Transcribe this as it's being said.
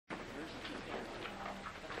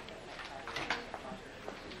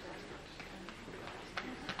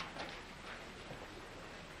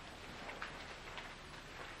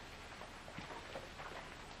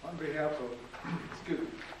On behalf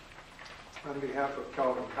of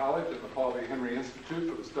Calvin College and the Paul V. Henry Institute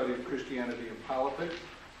for the Study of Christianity and Politics,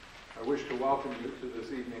 I wish to welcome you to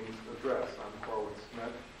this evening's address. I'm Corwin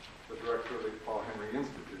Smith, the director of the Paul Henry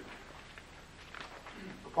Institute.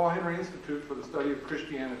 The Paul Henry Institute for the Study of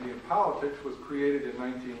Christianity and Politics was created in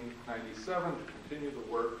 1997 to continue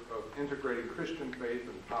the work of integrating Christian faith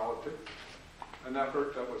and politics, an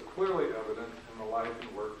effort that was clearly evident in the life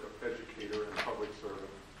and work of educator and public servant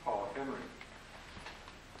Paul Henry.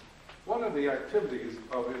 One of the activities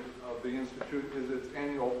of the Institute is its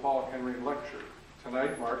annual Paul Henry Lecture.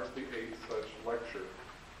 Tonight marks the 8th such lecture.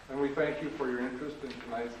 And we thank you for your interest in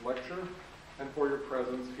tonight's lecture and for your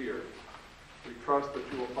presence here. We trust that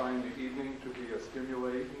you will find the evening to be a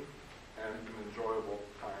stimulating and an enjoyable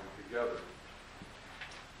time together.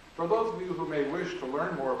 For those of you who may wish to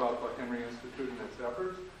learn more about the Henry Institute and its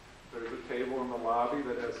efforts, there's a table in the lobby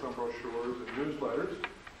that has some brochures and newsletters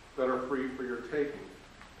that are free for your taking.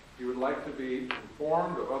 If you would like to be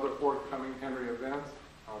informed of other forthcoming Henry events,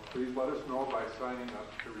 please let us know by signing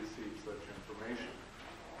up to receive such information.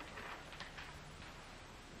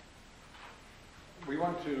 We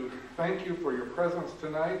want to thank you for your presence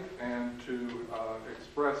tonight and to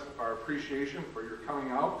express our appreciation for your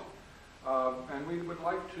coming out. And we would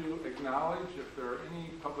like to acknowledge, if there are any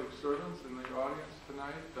public servants in the audience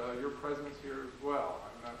tonight, your presence here as well.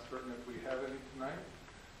 I'm not certain if we have any tonight.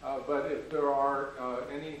 But if there are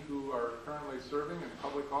any who are currently serving in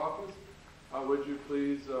public office, would you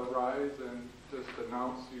please rise and just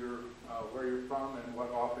announce where you're from and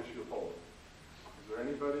what office you hold? Is there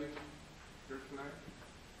anybody here tonight?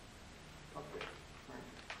 Okay.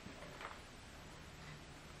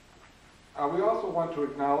 We also want to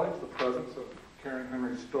acknowledge the presence of Karen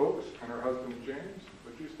Henry Stokes and her husband James.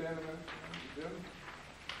 Would you stand a minute, Jim?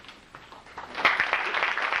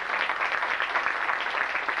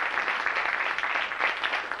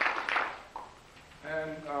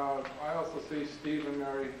 And I also see Steve and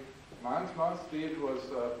Mary Monsma. Steve was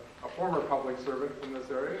a former public servant from this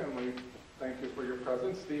area, and we thank you for your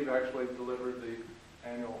presence. Steve actually delivered the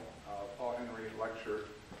annual Paul Henry lecture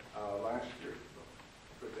last year. So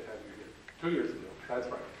good to have you here. 2 years ago, that's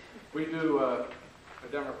right. We do a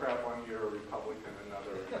Democrat one year, a Republican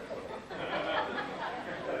another.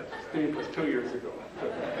 Steve was 2 years ago.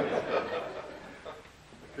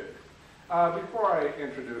 Okay. Before I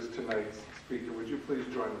introduce tonight's speaker, would you please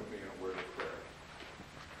join with me in a word of prayer?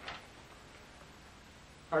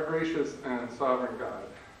 Our gracious and sovereign God,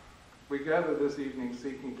 we gather this evening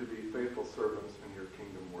seeking to be faithful servants in your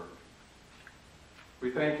kingdom work. We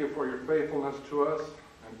thank you for your faithfulness to us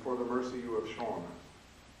and for the mercy you have shown us.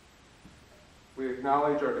 We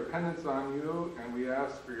acknowledge our dependence on you, and we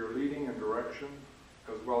ask for your leading and direction,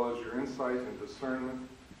 as well as your insight and discernment,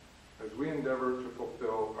 as we endeavor to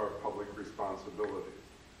fulfill our public responsibilities.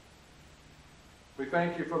 We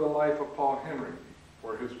thank you for the life of Paul Henry,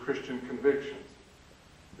 for his Christian convictions,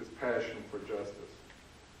 his passion for justice.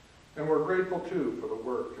 And we're grateful, too, for the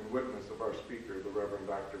work and witness of our speaker, the Reverend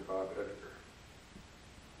Dr. Bob Edgar.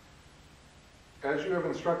 As you have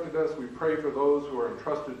instructed us, we pray for those who are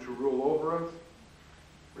entrusted to rule over us.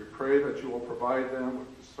 We pray that you will provide them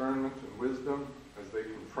with discernment and wisdom as they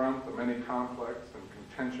confront the many complex and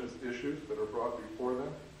contentious issues that are brought before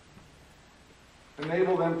them.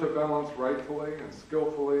 Enable them to balance rightfully and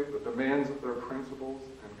skillfully the demands of their principles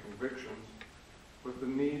and convictions with the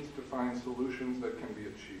needs to find solutions that can be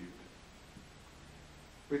achieved.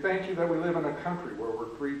 We thank you that we live in a country where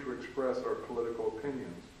we're free to express our political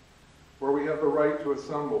opinions, where we have the right to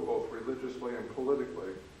assemble both religiously and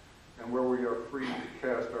politically, and where we are free to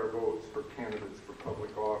cast our votes for candidates for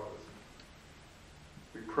public office.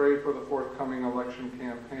 We pray for the forthcoming election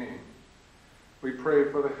campaign. We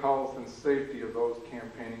pray for the health and safety of those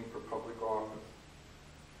campaigning for public office.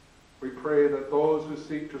 We pray that those who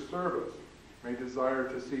seek to serve us may desire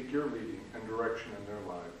to seek your leading and direction in their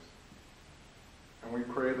lives. And we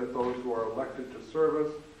pray that those who are elected to serve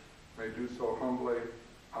us may do so humbly,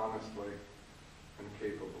 honestly, and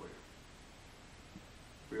capably.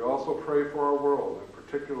 We also pray for our world, and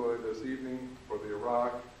particularly this evening for the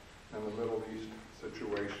Iraq and the Middle East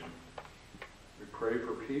situation. We pray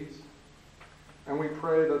for peace, and we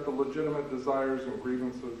pray that the legitimate desires and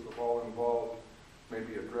grievances of all involved may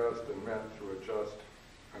be addressed and met through a just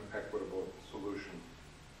and equitable solution.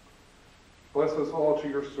 Bless us all to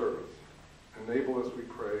your service. Enable us, we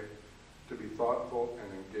pray, to be thoughtful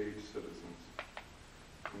and engaged citizens.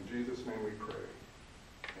 In Jesus' name we pray.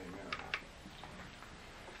 Amen.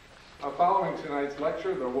 Following tonight's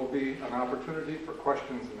lecture, there will be an opportunity for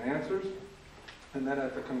questions and answers. And then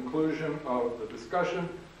at the conclusion of the discussion,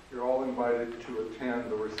 You're all invited to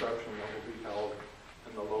attend the reception that will be held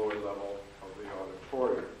in the lower level of the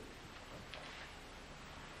auditorium.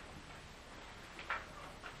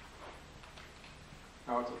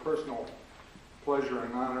 Now, it's a personal pleasure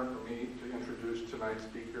and honor for me to introduce tonight's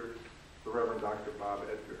speaker, the Reverend Dr. Bob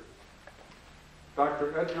Edgar.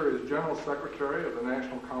 Dr. Edgar is General Secretary of the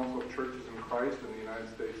National Council of Churches in Christ in the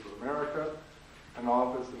United States of America, an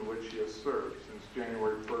office in which he has served since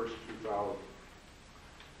January 1st, 2000.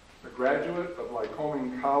 A graduate of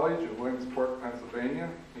Lycoming College in Williamsport, Pennsylvania,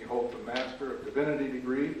 he holds a Master of Divinity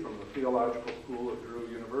degree from the Theological School of Drew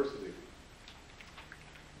University.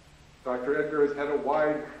 Dr. Edgar has had a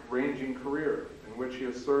wide-ranging career in which he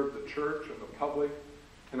has served the church and the public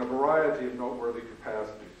in a variety of noteworthy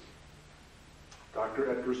capacities.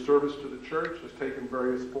 Dr. Edgar's service to the church has taken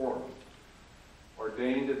various forms.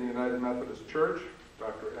 Ordained in the United Methodist Church,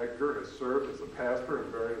 Dr. Edgar has served as a pastor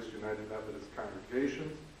in various United Methodist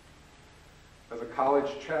congregations, as a college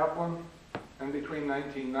chaplain, and between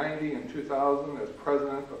 1990 and 2000 as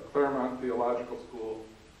president of Claremont Theological School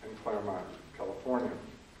in Claremont, California.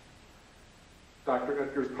 Dr.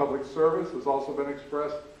 Edgar's public service has also been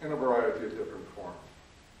expressed in a variety of different forms.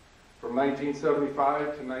 From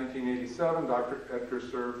 1975 to 1987, Dr. Edgar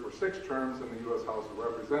served for 6 terms in the U.S. House of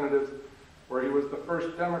Representatives, where he was the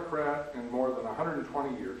first Democrat in more than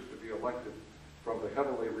 120 years to be elected from the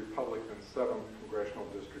heavily Republican 7th Congressional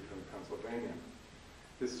District in Pennsylvania.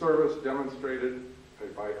 His service demonstrated a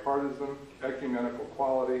bipartisan, ecumenical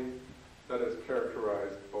quality that has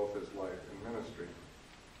characterized both his life and ministry.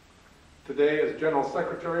 Today, as General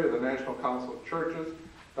Secretary of the National Council of Churches,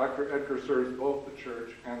 Dr. Edgar serves both the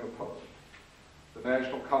church and the public. The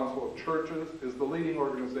National Council of Churches is the leading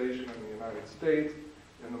organization in the United States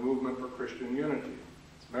in the movement for Christian unity.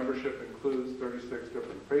 Its membership includes 36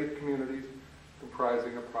 different faith communities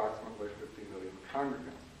comprising approximately 50 million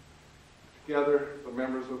congregants. Together, the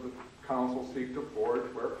members of the council seek to forge,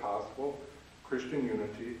 where possible, Christian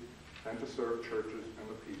unity and to serve churches and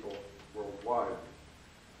the people worldwide.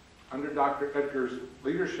 Under Dr. Edgar's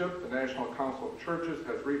leadership, the National Council of Churches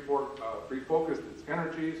has refocused its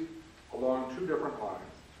energies along 2 different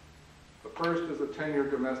lines. The first is a 10-year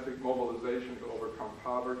domestic mobilization to overcome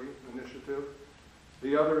poverty initiative.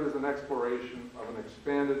 The other is an exploration of an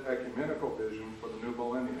expanded ecumenical vision for the new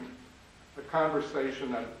millennium, a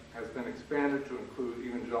conversation that has been expanded to include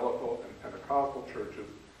evangelical and Pentecostal churches,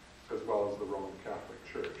 as well as the Roman Catholic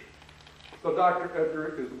Church. So Dr.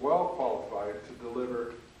 Edgar is well qualified to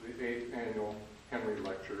deliver the 8th annual Henry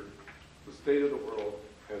Lecture, The State of the World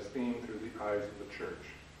as Seen Through the Eyes of the Church.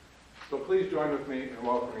 So please join with me in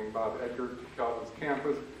welcoming Bob Edgar to Calvin's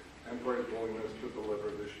campus and for his willingness to deliver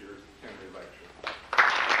this year's Henry Lecture.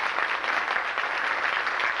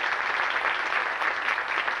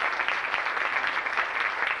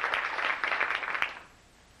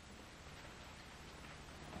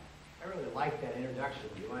 I really like that introduction.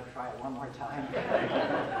 Do you want to try it one more time?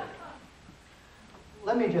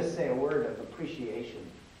 Let me just say a word of appreciation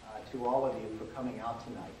to all of you for coming out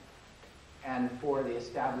tonight and for the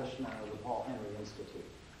establishment of the Paul Henry Institute.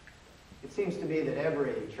 It seems to me that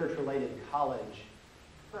every church-related college,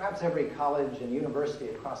 perhaps every college and university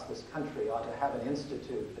across this country, ought to have an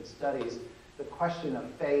institute that studies the question of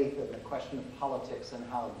faith and the question of politics and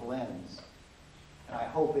how it blends. And I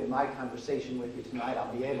hope in my conversation with you tonight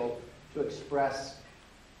I'll be able to express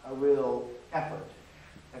a real effort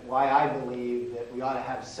at why I believe that we ought to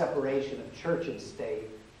have separation of church and state,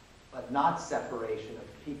 but not separation of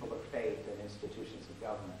people of faith and institutions of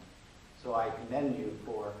government. So I commend you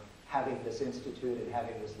for having this institute and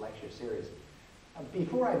having this lecture series.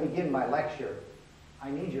 Before I begin my lecture,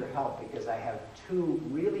 I need your help because I have 2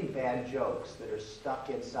 really bad jokes that are stuck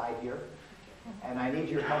inside here, and I need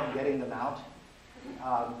your help getting them out.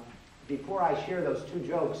 Before I share those 2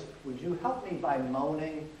 jokes, would you help me by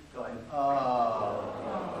moaning, going,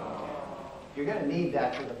 oh. You're going to need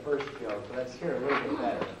that for the first joke, but let's hear it a little bit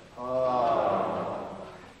better. Oh.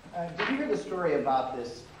 Did you hear the story about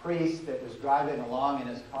this priest that was driving along in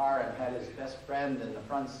his car and had his best friend in the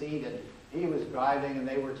front seat, and he was driving and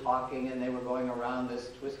they were talking and they were going around this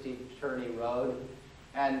twisty, turny road,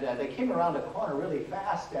 and they came around a corner really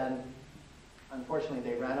fast, and unfortunately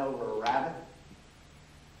they ran over a rabbit.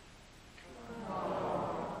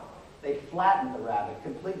 They flattened the rabbit,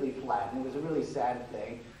 completely flattened. It was a really sad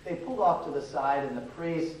thing. They pulled off to the side, and the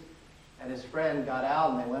priest and his friend got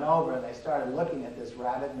out, and they went over, and they started looking at this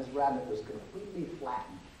rabbit, and this rabbit was completely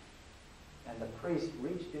flattened. And the priest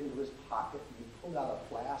reached into his pocket, and he pulled out a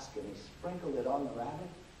flask, and he sprinkled it on the rabbit.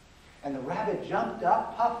 And the rabbit jumped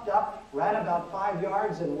up, puffed up, ran about 5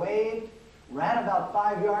 yards and waved, ran about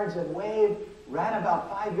 5 yards and waved, ran about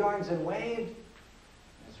 5 yards and waved.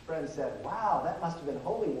 His friend said, "Wow, that must have been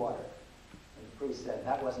holy water." And the priest said,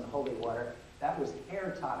 "That wasn't holy water. That was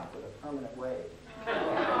hair tonic with a permanent wave."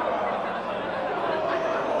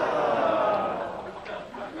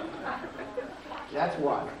 That's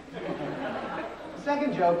one. The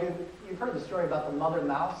second joke is, you've heard the story about the mother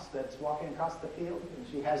mouse that's walking across the field, and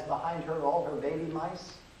she has behind her all her baby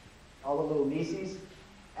mice, all the little nieceys,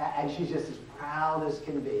 and she's just as proud as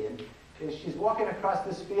can be. And as she's walking across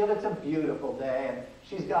this field, it's a beautiful day, and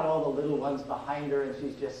she's got all the little ones behind her, and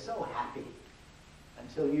she's just so happy.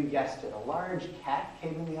 Until you guessed it, a large cat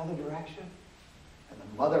came in the other direction, and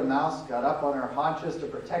the mother mouse got up on her haunches to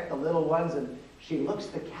protect the little ones, and she looks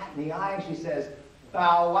the cat in the eye, and she says,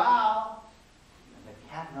 "Bow wow!" And the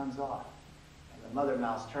cat runs off. And the mother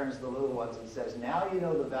mouse turns to the little ones and says, "Now you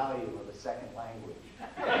know the value of a second language."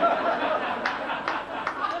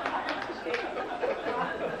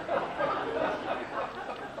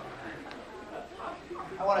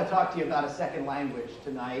 I want to talk to you about a second language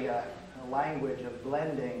tonight, a language of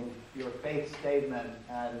blending your faith statement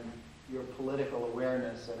and your political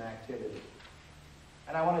awareness and activity.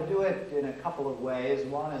 And I want to do it in a couple of ways.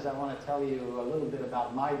 One is I want to tell you a little bit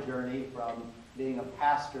about my journey from being a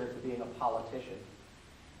pastor to being a politician.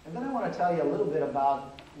 And then I want to tell you a little bit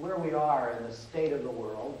about where we are in the state of the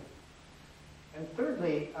world. And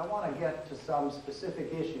thirdly, I want to get to some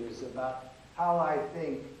specific issues about how I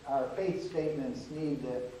think our faith statements need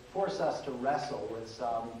to force us to wrestle with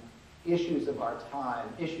some issues of our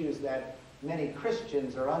time, issues that many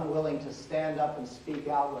Christians are unwilling to stand up and speak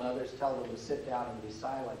out when others tell them to sit down and be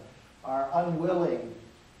silent, are unwilling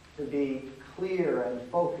to be clear and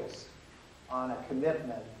focused on a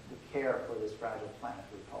commitment to care for this fragile planet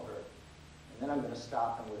we call Earth. And then I'm going to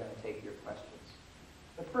stop and we're going to take your questions.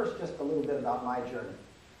 But first, just a little bit about my journey.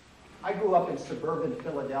 I grew up in suburban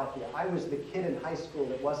Philadelphia. I was the kid in high school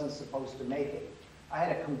that wasn't supposed to make it. I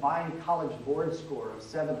had a combined college board score of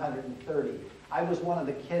 730. I was one of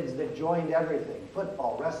the kids that joined everything: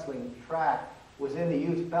 football, wrestling, track, was in the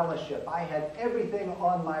youth fellowship. I had everything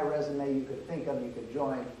on my resume you could think of you could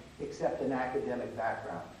join except an academic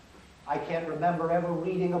background. I can't remember ever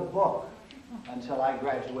reading a book until I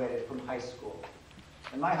graduated from high school.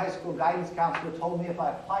 And my high school guidance counselor told me if I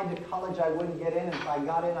applied to college, I wouldn't get in. And if I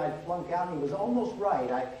got in, I'd flunk out. And he was almost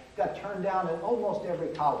right. I got turned down at almost every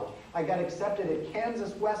college. I got accepted at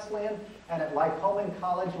Kansas Wesleyan and at Lycoming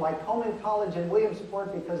College in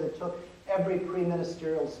Williamsport, because it took every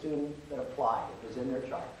pre-ministerial student that applied. It was in their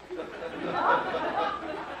chart.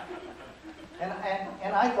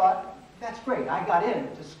 and I thought, that's great. I got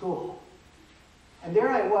into school. And there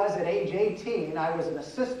I was at age 18. I was an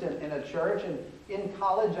assistant in a church, and in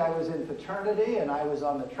college I was in fraternity, and I was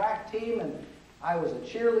on the track team, and I was a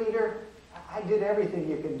cheerleader. I did everything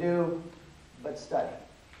you could do but study.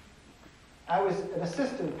 I was an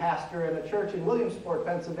assistant pastor in a church in Williamsport,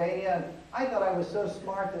 Pennsylvania, and I thought I was so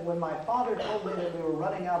smart that when my father told me that we were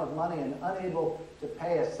running out of money and unable to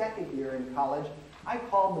pay a second year in college, I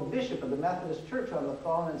called the bishop of the Methodist Church on the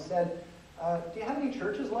phone and said, "Do you have any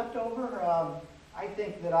churches left over? I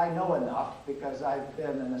think that I know enough because I've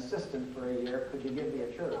been an assistant for a year. Could you give me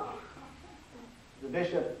a church?" The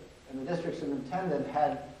bishop and the district superintendent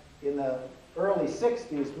had, in the early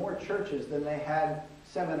 60s, more churches than they had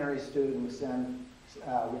seminary students and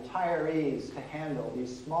retirees to handle,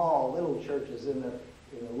 these small little churches in the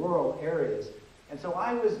rural areas. And so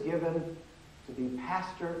I was given to be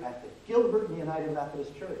pastor at the Gilbert United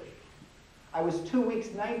Methodist Church. I was 2 weeks,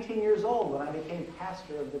 19 years old when I became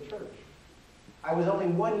pastor of the church. I was only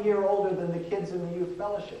 1 year older than the kids in the youth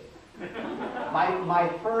fellowship. My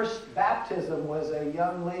first baptism was a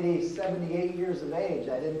young lady, 78 years of age.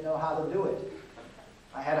 I didn't know how to do it.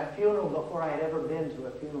 I had a funeral before I had ever been to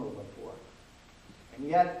a funeral before. And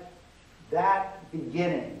yet, that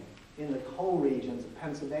beginning in the coal regions of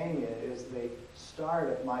Pennsylvania is the start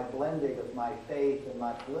of my blending of my faith and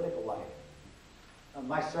my political life.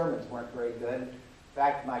 My sermons weren't very good. In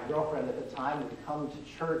fact, my girlfriend at the time would come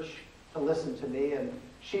to church to listen to me, and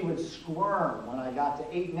she would squirm when I got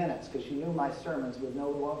to 8 minutes because she knew my sermons would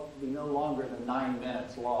be no longer than 9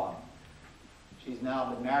 minutes long. She's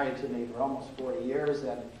now been married to me for almost 40 years,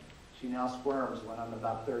 and she now squirms when I'm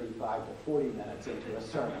about 35 to 40 minutes into a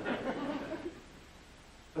sermon.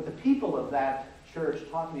 But the people of that church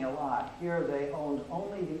taught me a lot. Here they owned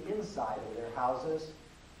only the inside of their houses.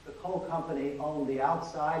 The coal company owned the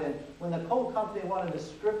outside, and when the coal company wanted to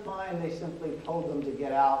strip mine, they simply told them to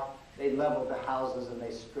get out. They leveled the houses and they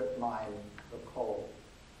strip mined the coal.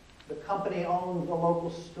 The company owned the local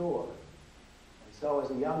store. And so as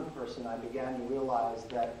a young person, I began to realize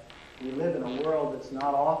that We live in a world that's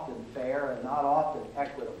not often fair and not often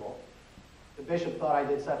equitable. The bishop thought I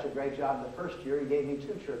did such a great job the first year, he gave me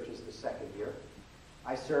 2 churches the second year.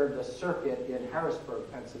 I served a circuit in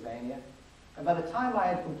Harrisburg, Pennsylvania. And by the time I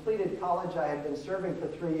had completed college, I had been serving for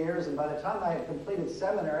 3 years. And by the time I had completed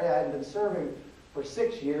seminary, I had been serving for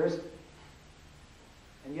 6 years.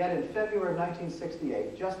 And yet in February of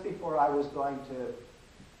 1968, just before I was going to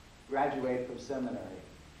graduate from seminary,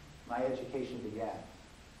 my education began.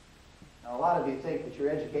 Now, a lot of you think that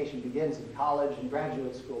your education begins in college and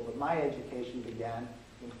graduate school, but my education began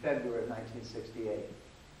in February of 1968.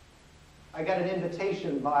 I got an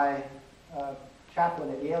invitation by a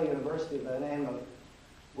chaplain at Yale University by the name of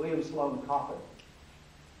William Sloane Coffin.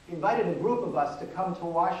 He invited a group of us to come to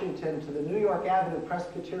Washington to the New York Avenue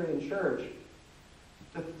Presbyterian Church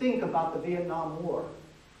to think about the Vietnam War.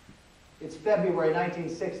 It's February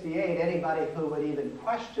 1968. Anybody who would even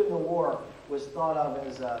question the war was thought of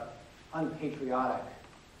as unpatriotic,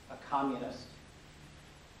 a communist.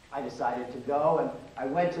 I decided to go, and I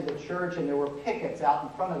went to the church, and there were pickets out in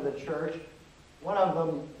front of the church. One of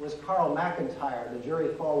them was Carl McIntyre, the Jerry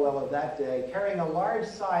Falwell of that day, carrying a large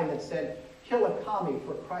sign that said, "Kill a commie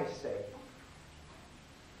for Christ's sake."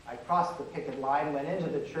 I crossed the picket line, went into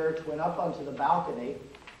the church, went up onto the balcony,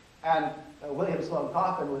 and William Sloane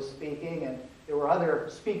Coffin was speaking, and there were other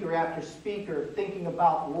speaker after speaker thinking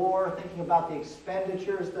about war, thinking about the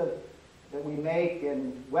expenditures that we make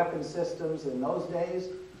in weapon systems in those days.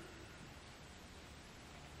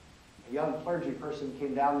 A young clergy person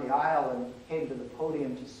came down the aisle and came to the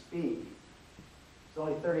podium to speak. He was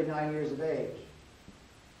only 39 years of age.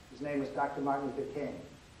 His name was Dr. Martin Luther King.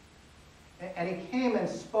 And he came and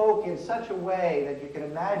spoke in such a way that you can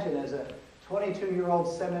imagine as a 22-year-old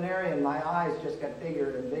seminarian, my eyes just got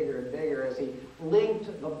bigger and bigger and bigger as he linked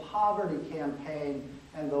the poverty campaign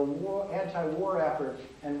and the anti-war effort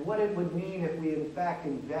and what it would mean if we in fact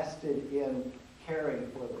invested in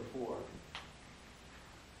caring for the poor.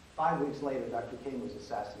 5 weeks later, Dr. King was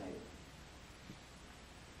assassinated.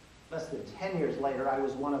 Less than 10 years later, I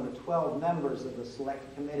was one of the 12 members of the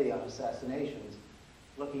Select Committee on Assassinations,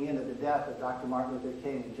 looking into the death of Dr. Martin Luther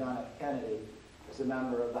King and John F. Kennedy as a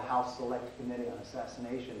member of the House Select Committee on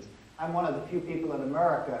Assassinations. I'm one of the few people in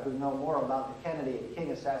America who know more about the Kennedy and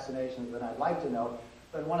King assassinations than I'd like to know,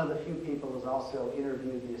 but one of the few people who's also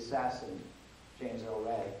interviewed the assassin, James Earl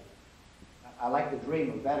Ray. I like the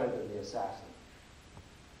dreamer better than the assassin.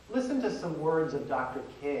 Listen to some words of Dr.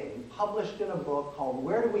 King, published in a book called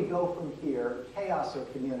Where Do We Go From Here? Chaos or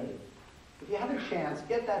Community? If you have a chance,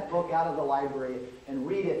 get that book out of the library and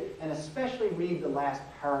read it, and especially read the last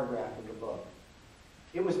paragraph of the book.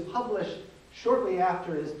 It was published shortly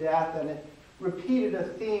after his death, and it repeated a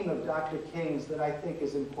theme of Dr. King's that I think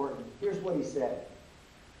is important. Here's what he said.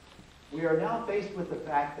 We are now faced with the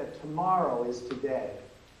fact that tomorrow is today.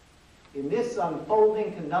 In this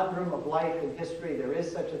unfolding conundrum of life and history, there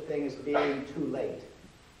is such a thing as being too late.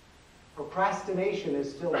 Procrastination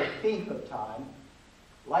is still the thief of time.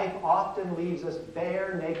 Life often leaves us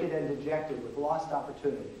bare, naked, and dejected with lost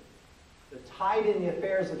opportunity. The tide in the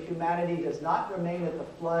affairs of humanity does not remain at the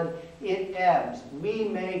flood, it ebbs. We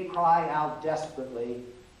may cry out desperately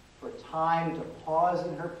for time to pause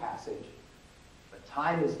in her passage, but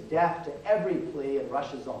time is deaf to every plea and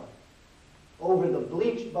rushes on. Over the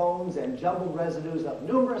bleached bones and jumbled residues of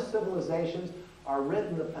numerous civilizations are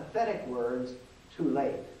written the pathetic words, too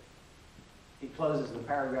late. He closes the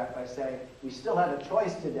paragraph by saying, we still have a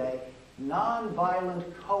choice today, nonviolent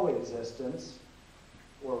coexistence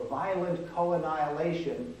or violent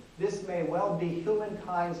co-annihilation. This may well be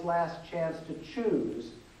humankind's last chance to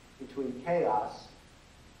choose between chaos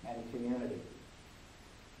and community.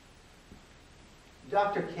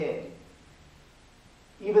 Dr. King,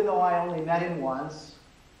 even though I only met him once,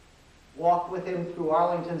 walked with him through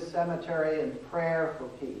Arlington Cemetery in prayer for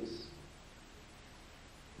peace.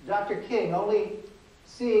 Dr. King, only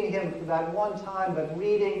seeing him for that one time, but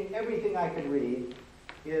reading everything I could read,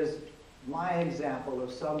 is my example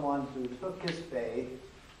of someone who took his faith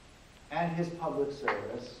and his public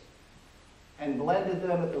service and blended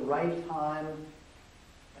them at the right time,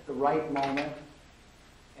 at the right moment,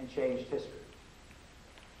 and changed history.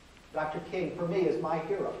 Dr. King, for me, is my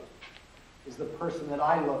hero, is the person that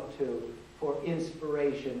I look to for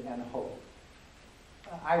inspiration and hope.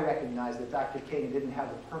 I recognize that Dr. King didn't have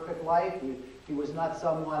a perfect life. He was not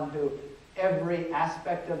someone who every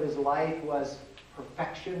aspect of his life was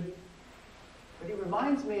perfection. But he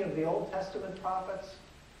reminds me of the Old Testament prophets,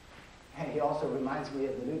 and he also reminds me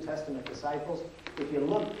of the New Testament disciples. If you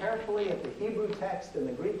look carefully at the Hebrew text and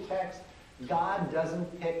the Greek text, God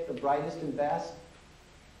doesn't pick the brightest and best.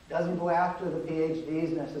 Doesn't go after the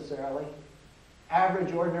PhDs necessarily.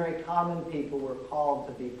 Average, ordinary, common people were called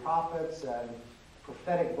to be prophets and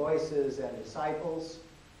prophetic voices and disciples.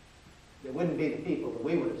 They wouldn't be the people that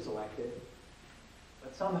we would have selected.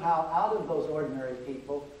 But somehow, out of those ordinary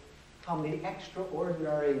people come the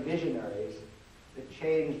extraordinary visionaries that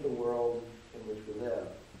change the world in which we live.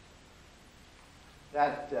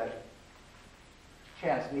 That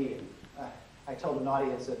chance meeting. I told an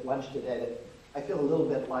audience at lunch today that I feel a little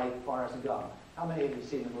bit like Forrest Gump. How many of you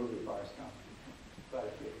seen the movie Forrest Gump? Quite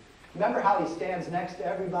a few. Remember how he stands next to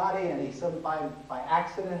everybody and by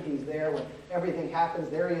accident he's there when everything happens.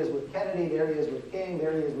 There he is with Kennedy, there he is with King,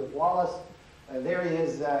 there he is with Wallace, there he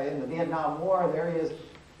is in the Vietnam War, there he is.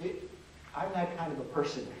 I'm that kind of a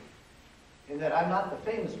person in that I'm not the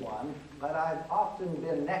famous one, but I've often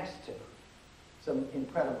been next to some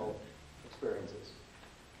incredible experiences.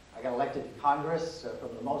 I got elected to Congress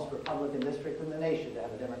from the most Republican district in the nation to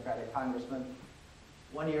have a Democratic congressman.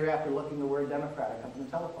 1 year after looking the word Democratic up in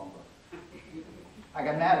the telephone book. I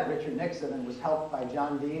got mad at Richard Nixon and was helped by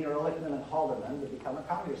John Dean, Ehrlichman, and Haldeman to become a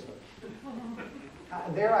congressman.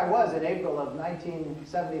 There I was in April of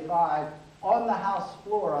 1975 on the House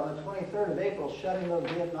floor on the 23rd of April shutting the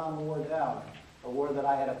Vietnam War down, a war that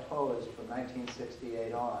I had opposed from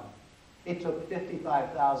 1968 on. It took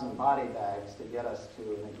 55,000 body bags to get us to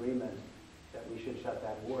an agreement that we should shut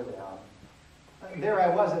that war down. There I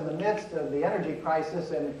was in the midst of the energy crisis,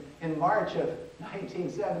 and in March of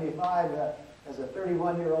 1975, as a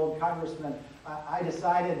 31-year-old congressman, I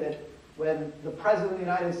decided that when the President of the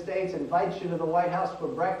United States invites you to the White House for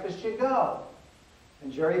breakfast, you go.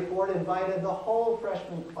 And Jerry Ford invited the whole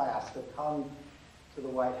freshman class to come to the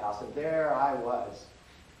White House, and there I was.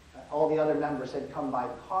 All the other members had come by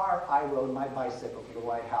car. I rode my bicycle to the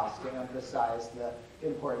White House to emphasize the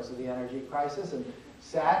importance of the energy crisis, and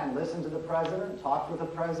sat and listened to the president, talked with the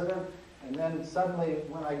president, and then suddenly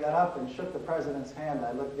when I got up and shook the president's hand,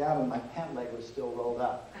 I looked down and my pant leg was still rolled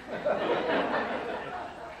up.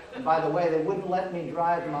 And by the way, they wouldn't let me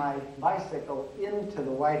drive my bicycle into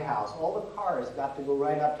the White House. All the cars got to go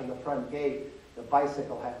right up to the front gate. The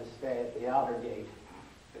bicycle had to stay at the outer gate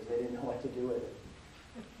because they didn't know what to do with it.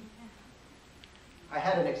 I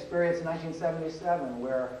had an experience in 1977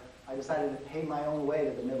 where I decided to pay my own way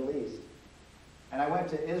to the Middle East. And I went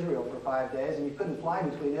to Israel for 5 days, and you couldn't fly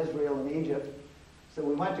between Israel and Egypt. So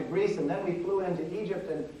we went to Greece, and then we flew into Egypt,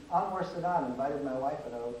 and Anwar Sadat invited my wife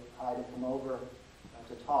and I to come over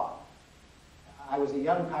to talk. I was a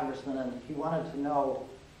young congressman, and he wanted to know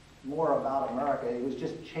more about America. He was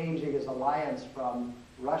just changing his alliance from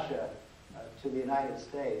Russia to the United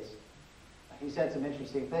States. He said some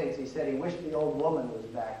interesting things. He said he wished the old woman was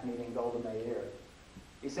back, meaning Golda Meir.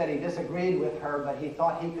 He said he disagreed with her, but he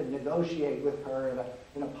thought he could negotiate with her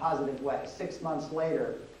in a positive way. 6 months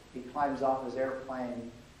later, he climbs off his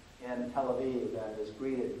airplane in Tel Aviv and is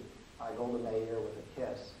greeted by Golda Meir with a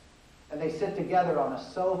kiss. And they sit together on a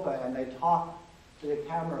sofa and they talk to the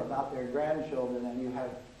camera about their grandchildren, and you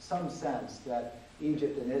have some sense that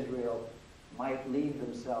Egypt and Israel might lead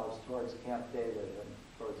themselves towards Camp David and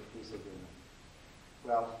towards a peace agreement.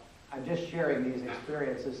 Well, I'm just sharing these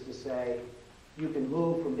experiences to say you can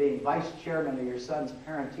move from being vice chairman of your son's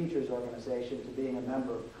parent-teachers organization to being a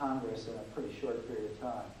member of Congress in a pretty short period of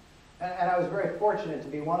time. And I was very fortunate to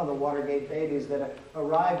be one of the Watergate babies that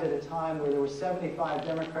arrived at a time where there were 75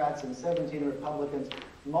 Democrats and 17 Republicans,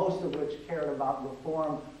 most of which cared about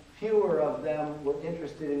reform. Fewer of them were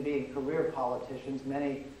interested in being career politicians.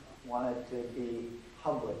 Many wanted to be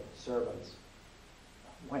public servants.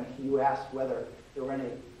 When you asked whether there were any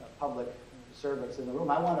public servants in the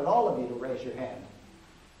room, I wanted all of you to raise your hand,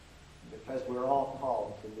 because we're all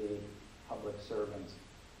called to be public servants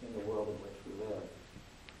in the world in which we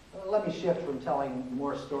live. Let me shift from telling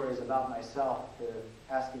more stories about myself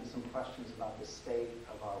to asking some questions about the state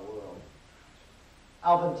of our world.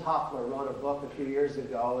 Alvin Toffler wrote a book a few years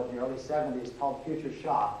ago in the early 70s called Future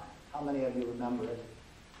Shock. How many of you remember it?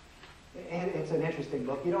 It's an interesting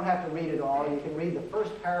book. You don't have to read it all. You can read the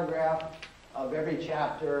first paragraph of every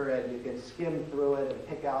chapter, and you can skim through it and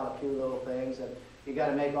pick out a few little things, and you got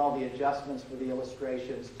to make all the adjustments for the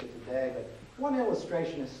illustrations to today. But one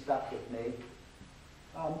illustration has stuck with me.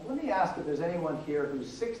 Let me ask if there's anyone here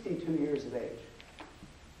who's 62 years of age.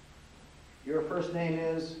 Your first name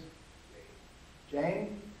is?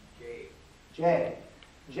 Jane? Jay.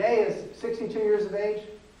 Jay is 62 years of age.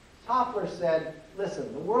 Toffler said,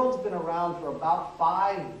 listen, the world's been around for about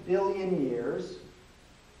 5 billion years,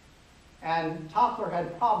 and Toffler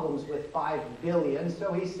had problems with 5 billion,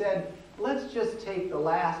 so he said, let's just take the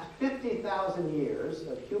last 50,000 years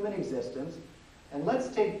of human existence, and let's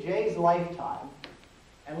take Jay's lifetime,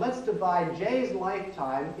 And let's divide J's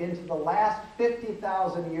lifetime into the last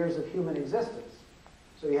 50,000 years of human existence.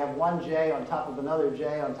 So you have one J on top of another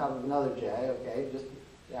J on top of another J, okay, just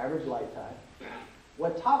the average lifetime.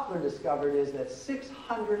 What Toffler discovered is that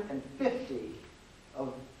 650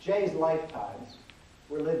 of J's lifetimes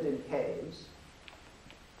were lived in caves.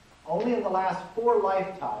 Only in the last 4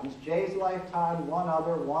 lifetimes, J's lifetime, one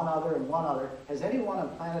other, and one other, has anyone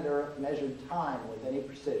on planet Earth measured time with any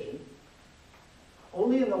precision.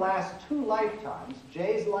 Only in the last 2 lifetimes,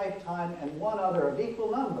 J's lifetime and one other of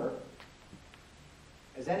equal number,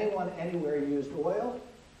 has anyone anywhere used oil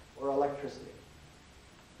or electricity.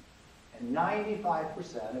 And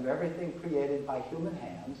 95% of everything created by human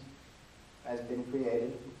hands has been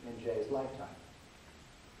created in J's lifetime.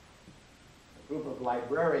 A group of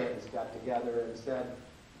librarians got together and said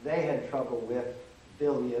they had trouble with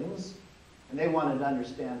billions, and they wanted to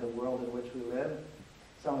understand the world in which we live.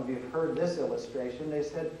 Some of you have heard this illustration. They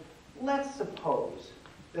said, let's suppose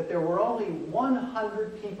that there were only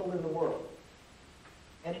 100 people in the world,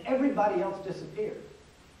 and everybody else disappeared.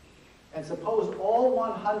 And suppose all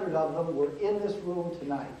 100 of them were in this room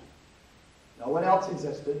tonight. No one else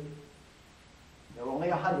existed. There were only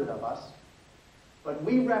 100 of us. But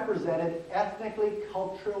we represented ethnically,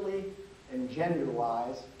 culturally, and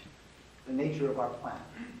gender-wise the nature of our planet.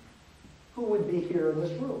 Who would be here in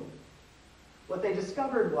this room? What they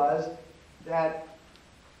discovered was that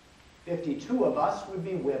 52 of us would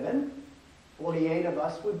be women, 48 of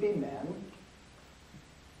us would be men.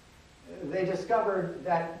 They discovered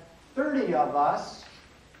that 30 of us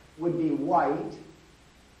would be white,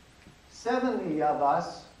 70 of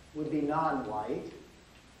us would be non-white.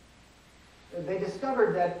 They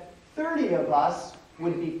discovered that 30 of us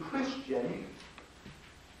would be Christian,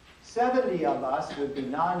 70 of us would be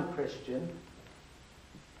non-Christian,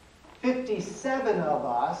 57 of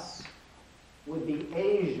us would be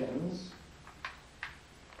Asians,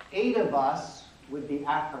 8 of us would be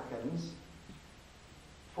Africans,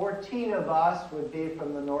 14 of us would be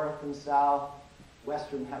from the north and south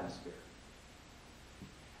western hemisphere.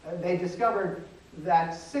 They discovered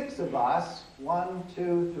that 6 of us, 1,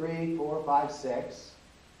 2, 3, 4, 5, 6,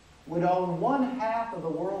 would own 1/2 of the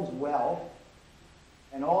world's wealth,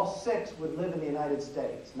 and all 6 would live in the United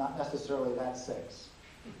States, not necessarily that 6.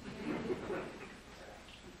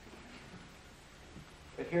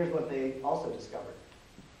 But here's what they also discovered.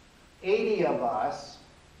 80 of us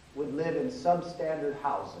would live in substandard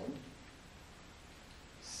housing.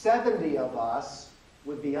 70 of us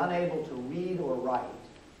would be unable to read or write.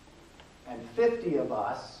 And 50 of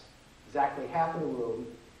us, exactly half of the room,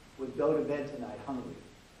 would go to bed tonight hungry.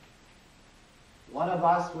 1 of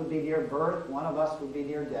us would be near birth, 1 of us would be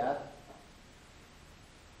near death.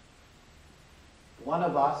 1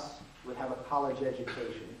 of us would have a college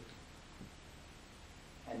education.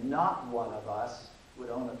 And not 1 of us would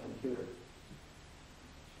own a computer.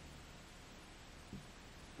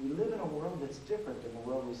 We live in a world that's different than the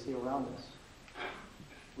world we see around us.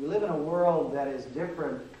 We live in a world that is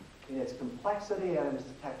different in its complexity and in its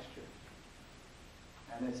texture.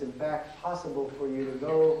 And it's in fact possible for you to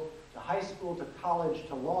go to high school, to college,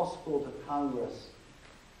 to law school, to Congress,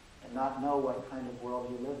 and not know what kind of world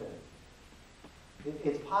you live in.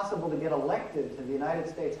 It's possible to get elected to the United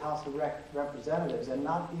States House of Representatives and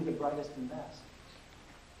not be the brightest and best.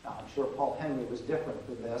 Now, I'm sure Paul Henry was different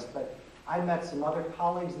than this, but I met some other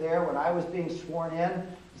colleagues there when I was being sworn in,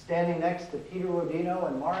 standing next to Peter Rodino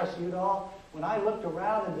and Morris Udall, when I looked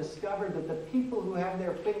around and discovered that the people who had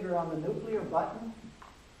their finger on the nuclear button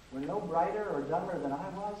were no brighter or dumber than I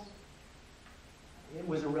was. It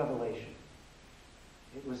was a revelation.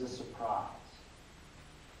 It was a surprise.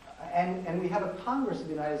 And we have a Congress of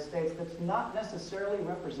the United States that's not necessarily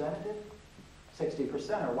representative.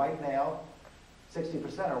 60% are white male,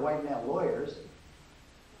 60% are white male lawyers.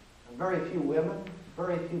 Very few women,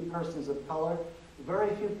 very few persons of color,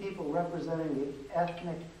 very few people representing the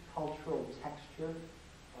ethnic, cultural texture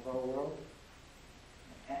of our world,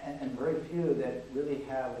 and very few that really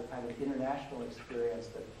have the kind of international experience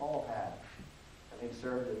that Paul had, having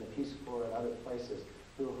served in the Peace Corps and other places,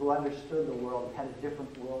 who understood the world and had a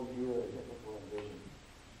different worldview, a different world vision.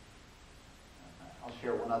 I'll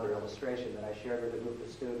share one other illustration that I shared with a group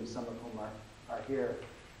of students, some of whom are here.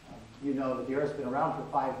 You know that the Earth's been around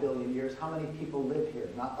for 5 billion years. How many people live here?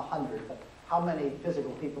 Not the 100, but how many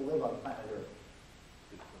physical people live on planet Earth?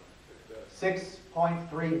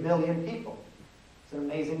 6.3 billion people. It's an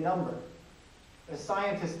amazing number. The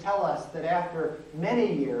scientists tell us that after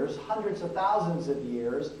many years, hundreds of thousands of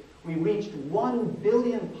years, we reached 1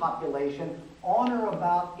 billion population on or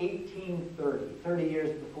about 1830, 30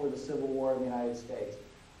 years before the Civil War in the United States.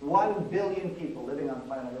 1 billion people living on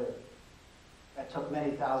planet Earth. That took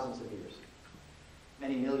many thousands of years,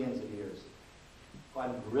 many millions of years,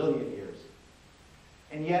 quadrillion years.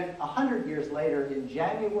 And yet, 100 years later, in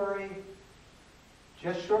January,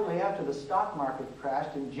 just shortly after the stock market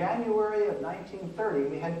crashed, in January of 1930,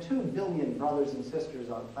 we had 2 billion brothers and sisters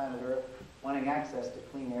on planet Earth wanting access to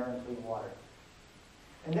clean air and clean water.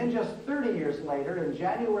 And then just 30 years later, in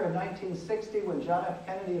January of 1960, when John F.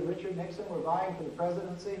 Kennedy and Richard Nixon were vying for the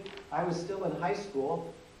presidency, I was still in high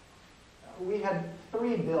school, we had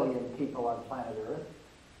 3 billion people on planet Earth.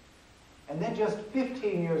 And then just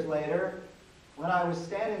 15 years later, when I was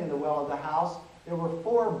standing in the well of the House, there were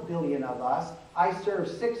 4 billion of us. I served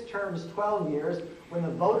 6 terms, 12 years. When the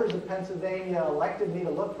voters of Pennsylvania elected me to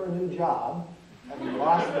look for a new job, having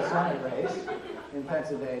lost the Senate race in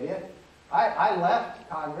Pennsylvania, I left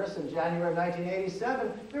Congress in January of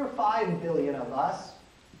 1987. There were 5 billion of us.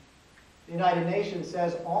 The United Nations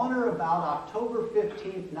says on or about October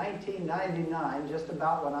 15th, 1999, just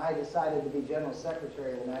about when I decided to be General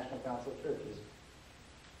Secretary of the National Council of Churches,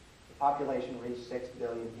 the population reached 6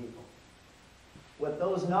 billion people. What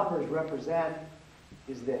those numbers represent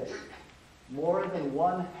is this: more than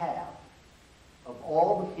 1/2 of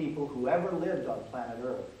all the people who ever lived on planet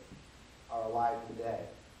Earth are alive today.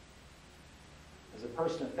 As a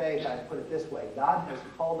person of faith, I'd put it this way: God has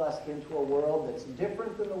called us into a world that's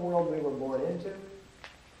different than the world we were born into.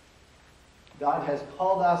 God has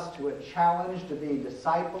called us to a challenge to be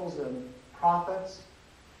disciples and prophets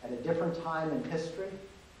at a different time in history.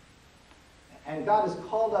 And God has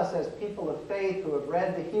called us as people of faith who have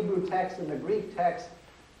read the Hebrew text and the Greek text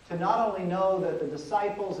to not only know that the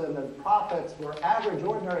disciples and the prophets were average,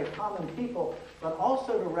 ordinary, common people, but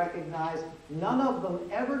also to recognize none of them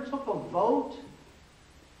ever took a vote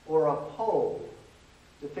or a poll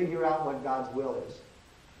to figure out what God's will is.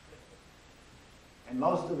 And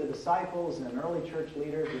most of the disciples and early church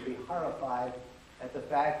leaders would be horrified at the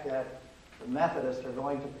fact that the Methodists are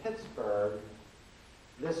going to Pittsburgh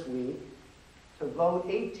this week to vote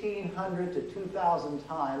 1,800 to 2,000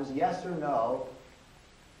 times, yes or no,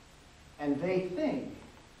 and they think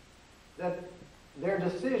that their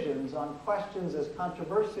decisions on questions as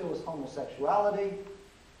controversial as homosexuality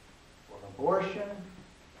or abortion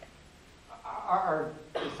are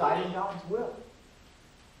deciding God's will.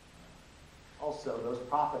 Also, those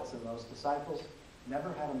prophets and those disciples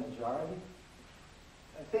never had a majority.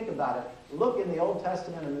 Think about it. Look in the Old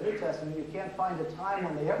Testament and the New Testament, you can't find a time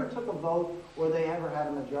when they ever took a vote or they ever had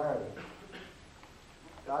a majority.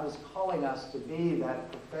 God is calling us to be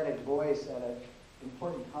that prophetic voice at an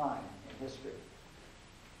important time in history.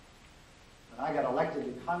 When I got elected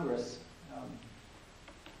to Congress,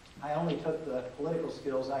 I only took the political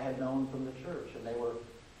skills I had known from the church, and they were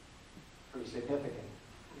pretty significant.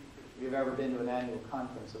 If you've ever been to an annual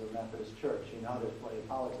conference of the Methodist Church, you know there's plenty of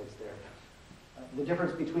politics there. The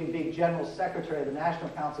difference between being General Secretary of the National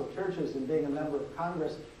Council of Churches and being a member of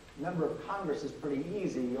Congress is pretty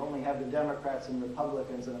easy. You only have the Democrats and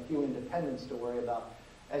Republicans and a few independents to worry about.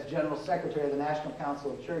 As General Secretary of the National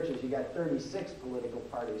Council of Churches, you got 36 political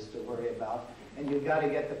parties to worry about. And you've got to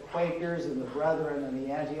get the Quakers and the Brethren and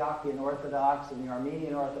the Antiochian Orthodox and the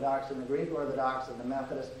Armenian Orthodox and the Greek Orthodox and the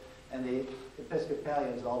Methodists and the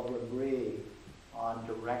Episcopalians all to agree on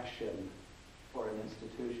direction for an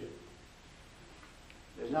institution.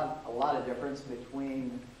 There's not a lot of difference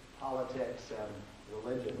between politics and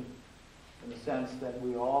religion in the sense that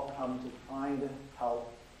we all come to trying to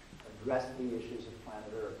help address the issues of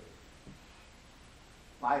planet Earth.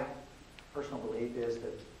 My personal belief is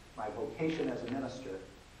that my vocation as a minister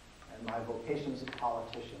and my vocation as a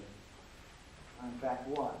politician are in fact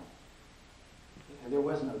one. There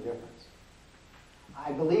was no difference.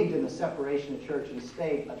 I believed in the separation of church and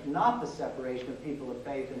state, but not the separation of people of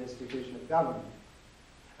faith and institution of government.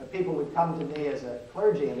 People would come to me as a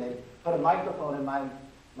clergy and they'd put a microphone in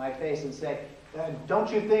my face and say,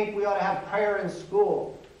 don't you think we ought to have prayer in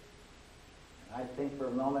school? And I'd think for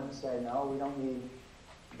a moment and say, no, we don't need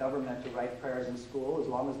government to write prayers in school. As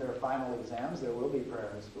long as there are final exams, there will be prayer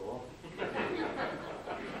in school.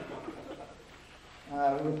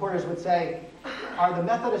 Reporters would say, are the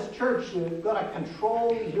Methodist Church going to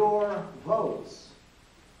control your votes?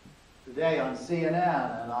 Today on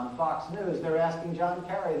CNN and on Fox News, they're asking John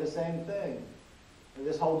Kerry the same thing.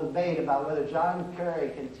 This whole debate about whether John Kerry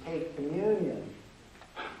can take communion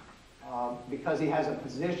because he has a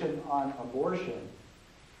position on abortion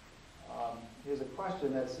is a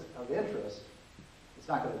question that's of interest. It's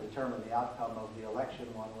not going to determine the outcome of the election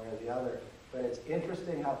one way or the other, but it's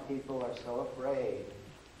interesting how people are so afraid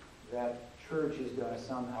that church is going to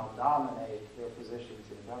somehow dominate their positions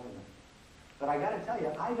in government. But I got to tell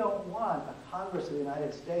you, I don't want a Congress of the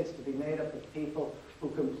United States to be made up of people who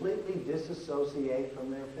completely disassociate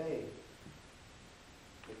from their faith.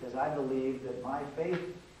 Because I believe that my faith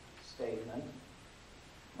statement,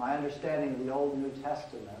 my understanding of the Old and New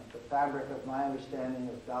Testament, the fabric of my understanding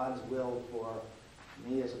of God's will for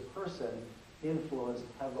me as a person, influenced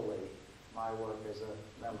heavily my work as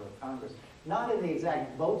a member of Congress. Not in the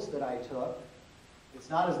exact votes that I took.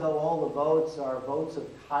 It's not as though all the votes are votes of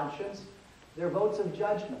conscience. They're votes of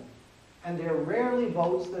judgment. And they're rarely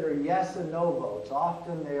votes that are yes and no votes.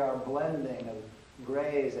 Often they are blending of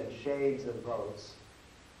grays and shades of votes.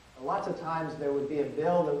 Lots of times there would be a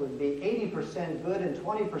bill that would be 80% good and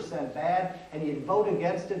 20% bad, and you'd vote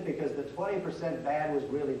against it because the 20% bad was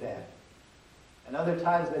really bad. And other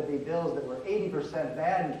times there'd be bills that were 80%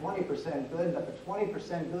 bad and 20% good, but the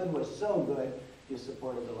 20% good was so good you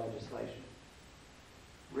supported the legislation.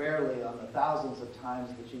 Rarely on the thousands of times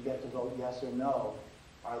that you get to vote yes or no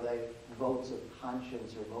are they votes of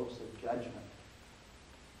conscience or votes of judgment.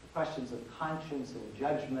 The questions of conscience and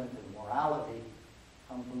judgment and morality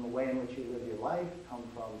come from the way in which you live your life, come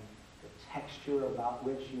from the texture about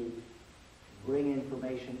which you bring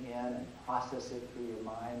information in and process it through your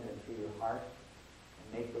mind and through your heart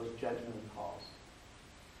and make those judgment calls.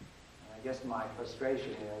 And I guess my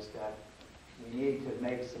frustration is that we need to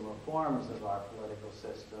make some reforms of our political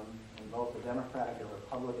system in both the Democratic and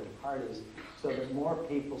Republican parties so that more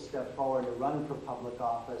people step forward to run for public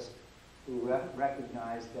office who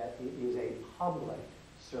recognize that it is a public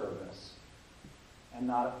service and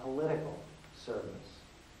not a political service.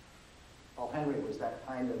 Paul Henry was that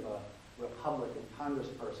kind of a Republican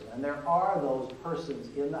congressperson, and there are those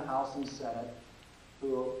persons in the House and Senate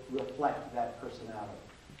who reflect that personality.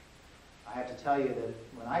 I have to tell you that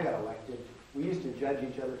when I got elected, we used to judge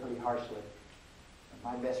each other pretty harshly. And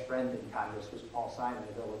my best friend in Congress was Paul Simon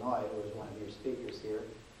of Illinois, who was one of your speakers here.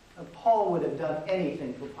 And Paul would have done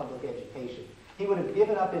anything for public education. He would have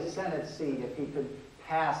given up his Senate seat if he could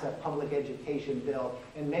pass a public education bill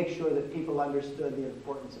and make sure that people understood the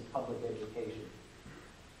importance of public education.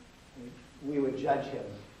 We would judge him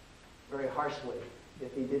very harshly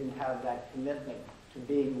if he didn't have that commitment to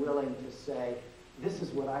being willing to say, this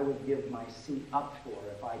is what I would give my seat up for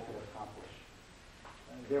if I could accomplish.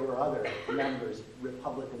 There were other members,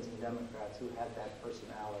 Republicans and Democrats, who had that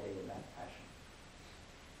personality and that passion.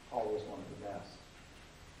 Paul was one of the best.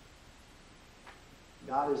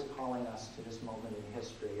 God is calling us to this moment in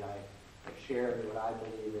history. I have shared what I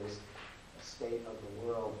believe is a state of the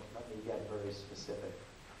world. Let me get very specific.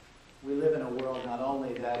 We live in a world not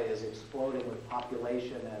only that is exploding with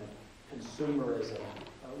population and consumerism.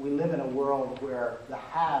 We live in a world where the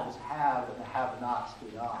haves have and the have-nots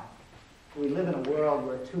do not. We live in a world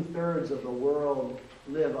where 2/3 of the world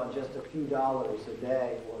live on just a few dollars a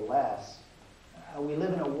day or less. We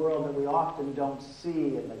live in a world that we often don't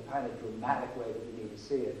see in the kind of dramatic way that we need to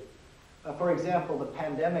see it. For example, the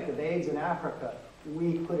pandemic of AIDS in Africa,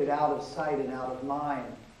 we put it out of sight and out of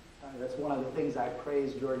mind. That's one of the things I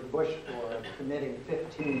praised George Bush for, committing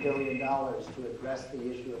 $15 billion to address the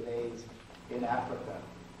issue of AIDS in Africa.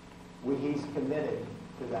 He's committed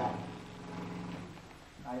to that.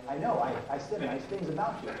 I know, I said nice things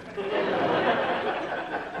about you.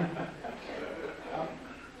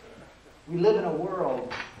 We live in a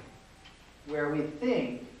world where we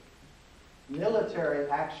think military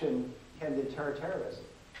action can deter terrorism.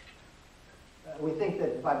 We think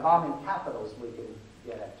that by bombing capitals we can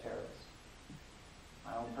get at terrorists.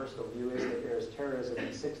 My own personal view is that there is terrorism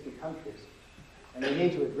in 60 countries. And we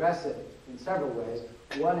need to address it in several ways.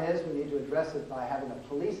 One is we need to address it by having a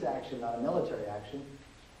police action, not a military action.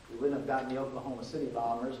 We wouldn't have gotten the Oklahoma City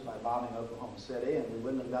bombers by bombing Oklahoma City, and we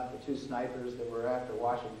wouldn't have got the 2 snipers that were after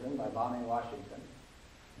Washington by bombing Washington.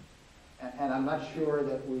 And I'm not sure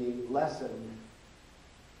that we lessened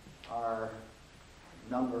our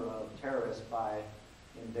number of terrorists by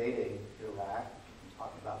invading Iraq. We can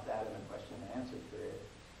talk about that in the question and answer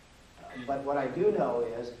period. But what I do know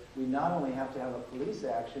is we not only have to have a police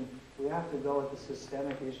action, we have to go at the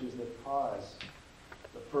systemic issues that cause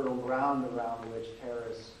the fertile ground around which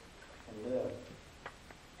terrorists can live.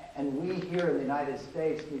 And we here in the United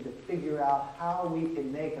States need to figure out how we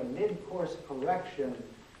can make a mid-course correction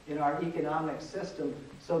in our economic system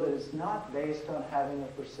so that it's not based on having a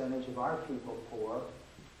percentage of our people poor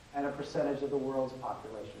and a percentage of the world's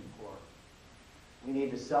population poor. We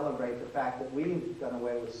need to celebrate the fact that we've done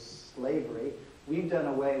away with slavery. We've done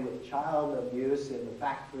away with child abuse in the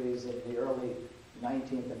factories of the early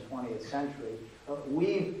 19th and 20th century.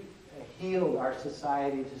 We've healed our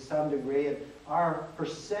society to some degree, and our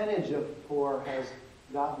percentage of poor has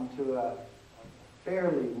gotten to a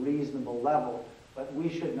fairly reasonable level, but we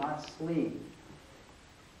should not sleep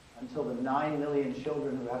until the 9 million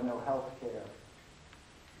children who have no health care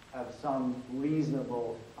have some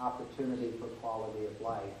reasonable opportunity for quality of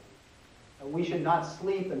life. We should not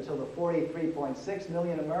sleep until the 43.6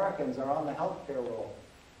 million Americans are on the health care roll.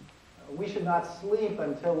 We should not sleep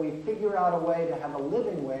until we figure out a way to have a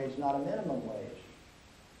living wage, not a minimum wage.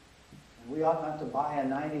 And we ought not to buy a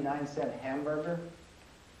 99-cent hamburger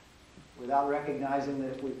without recognizing that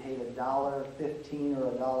if we paid $1.15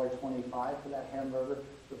 or $1.25 for that hamburger,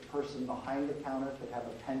 the person behind the counter could have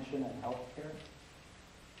a pension and health care.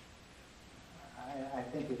 I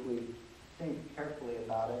think if we think carefully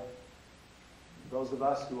about it, those of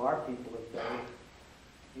us who are people of faith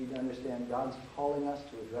need to understand God's calling us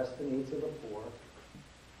to address the needs of the poor,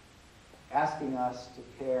 asking us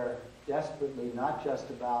to care desperately not just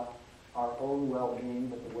about our own well-being,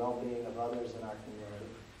 but the well-being of others in our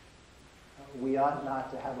community. We ought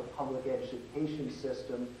not to have a public education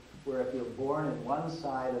system where if you're born in one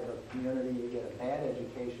side of a community, you get a bad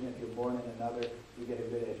education. If you're born in another, you get a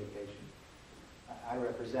good education. I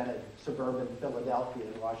represented suburban Philadelphia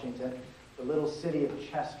in Washington. The little city of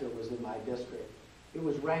Chester was in my district. It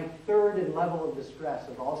was ranked third in level of distress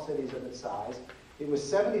of all cities of its size. It was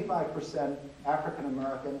 75% African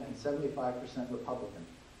American and 75% Republican.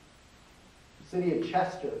 The city of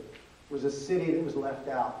Chester was a city that was left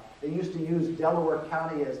out. They used to use Delaware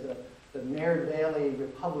County as the Mayor Daley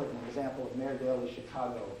Republican example of Mayor Daley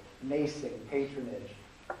Chicago, macing, patronage,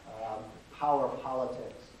 power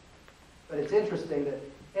politics. But it's interesting that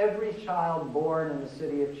every child born in the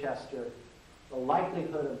city of Chester, the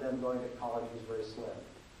likelihood of them going to college was very slim,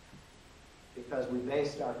 because we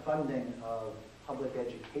based our funding of public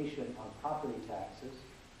education on property taxes,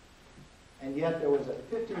 and yet there was a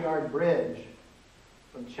 50-yard bridge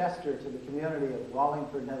from Chester to the community of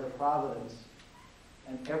Wallingford, Nether Providence,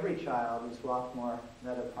 and every child in Swarthmore,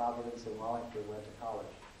 Nether Providence, and Wallingford went to college.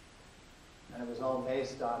 And it was all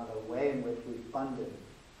based on the way in which we funded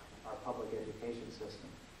our public education system.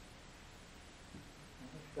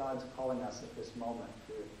 God's calling us at this moment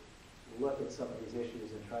to look at some of these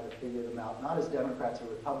issues and try to figure them out, not as Democrats or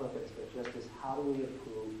Republicans, but just as how do we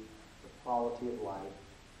improve the quality of life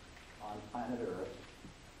on planet Earth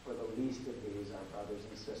for the least of these, our brothers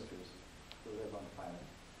and sisters who live on planet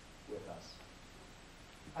with us.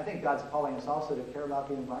 I think God's calling us also to care about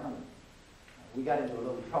the environment. We got into a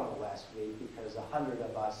little trouble last week because 100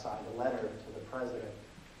 of us signed a letter to the president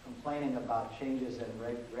complaining about changes in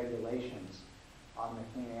regulations on the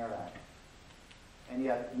Clean Air Act. And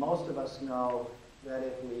yet most of us know that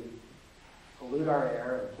if we pollute our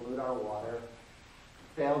air and pollute our water,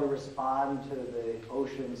 fail to respond to the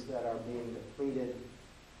oceans that are being depleted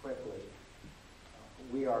quickly,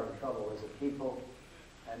 we are in trouble as a people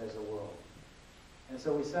and as a world. And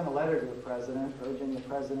so we sent a letter to the president urging the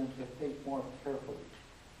president to think more carefully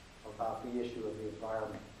about the issue of the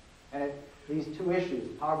environment. And these two issues,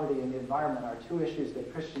 poverty and the environment, are two issues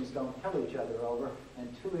that Christians don't kill each other over,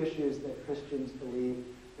 and two issues that Christians believe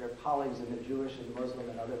their colleagues in the Jewish and Muslim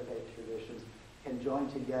and other faith traditions can join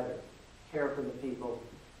together. Care for the people,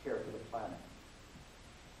 care for the planet.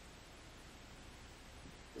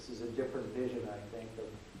 This is a different vision, I think,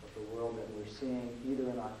 of the world that we're seeing either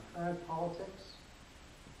in our current politics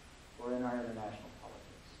or in our international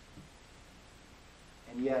politics.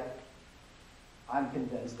 And yet, I'm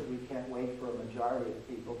convinced that we can't wait for a majority of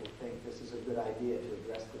people to think this is a good idea to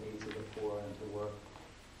address the needs of the poor and to work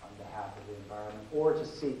on behalf of the environment, or to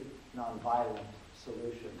seek nonviolent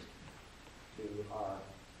solutions to our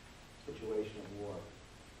situation of war.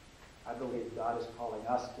 I believe God is calling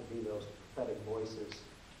us to be those prophetic voices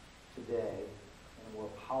today in a more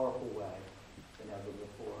powerful way than ever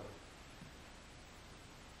before.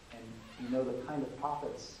 And you know, the kind of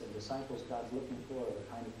prophets and disciples God's looking for are the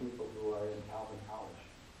kind of people who are in Calvin College,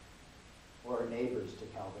 or are neighbors to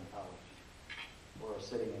Calvin College, or are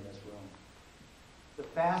sitting in this room. The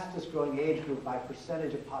fastest growing age group by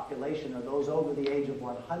percentage of population are those over the age of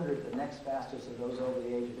 100. The next fastest are those over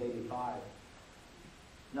the age of 85.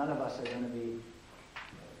 None of us are going to be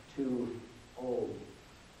too old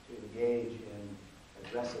to engage in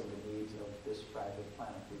addressing the needs of this fragile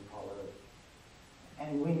planet we call Earth.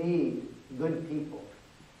 And we need good people,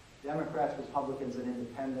 Democrats, Republicans, and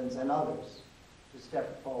Independents, and others, to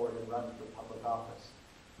step forward and run for public office,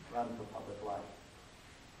 run for public life.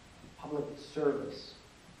 Public service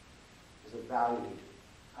is a valued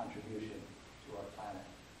contribution to our planet.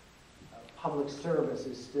 Public service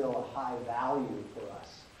is still a high value for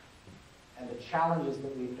us. And the challenges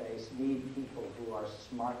that we face need people who are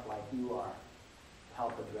smart like you are to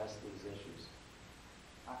help address these issues.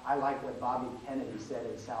 I like what Bobby Kennedy said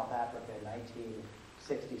in South Africa in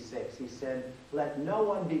 1966. He said, "Let no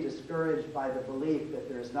one be discouraged by the belief that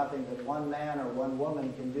there is nothing that one man or one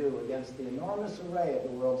woman can do against the enormous array of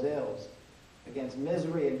the world's ills, against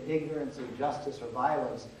misery and ignorance, injustice or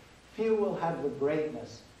violence. Few will have the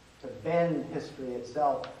greatness to bend history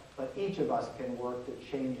itself, but each of us can work to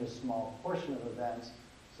change a small portion of events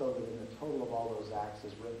so that in the total of all those acts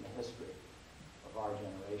is written the history of our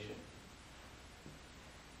generation."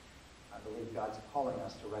 I believe God's calling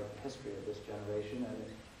us to write the history of this generation, and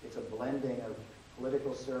it's a blending of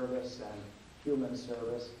political service and human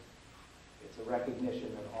service. It's a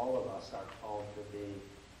recognition that all of us are called to be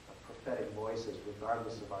prophetic voices,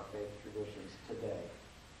 regardless of our faith traditions today,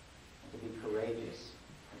 and to be courageous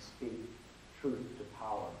and speak truth to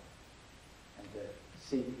power, and to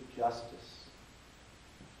seek justice,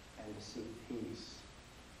 and to seek peace,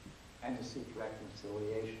 and to seek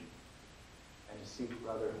reconciliation, and to seek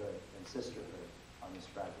brotherhood and sisterhood on this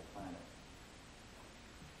fragile planet.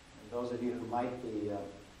 And those of you who might be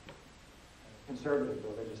conservative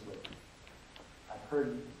religiously, I've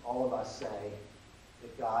heard all of us say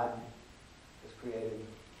that God has created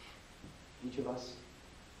each of us.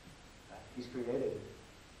 He's created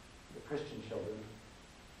the Christian children,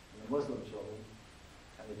 and the Muslim children,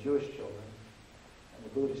 and the Jewish children, and the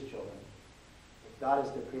Buddhist children. If God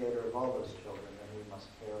is the creator of all those children, then we must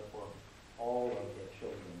care for all of the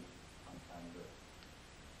children on planet Earth.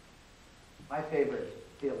 My favorite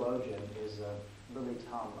theologian is Lily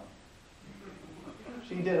Tomlin.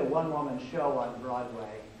 She did a one-woman show on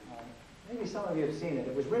Broadway. Maybe some of you have seen it.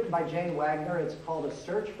 It was written by Jane Wagner. It's called A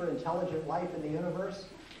Search for Intelligent Life in the Universe.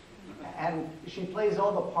 And she plays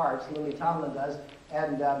all the parts, Lily Tomlin does,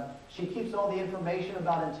 and she keeps all the information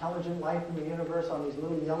about intelligent life in the universe on these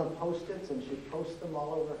little yellow Post-its, and she posts them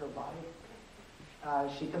all over her body.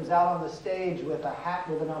 She comes out on the stage with a hat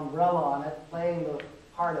with an umbrella on it, playing the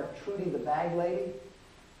part of Trudy the Bag Lady.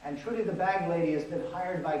 And Trudy the Bag Lady has been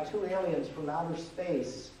hired by 2 aliens from outer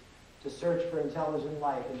space to search for intelligent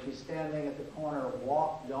life, and she's standing at the corner of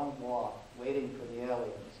Walk, Don't Walk, waiting for the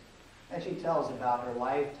aliens. And she tells about her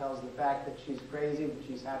life, tells the fact that she's crazy, but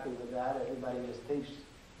she's happy with that. Everybody just thinks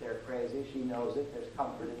they're crazy. She knows it. There's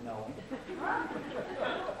comfort in knowing.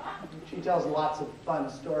 She tells lots of fun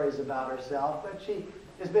stories about herself, but she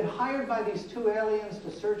has been hired by these 2 aliens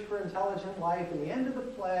to search for intelligent life. In the end of the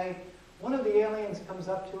play, one of the aliens comes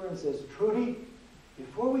up to her and says, "Trudy,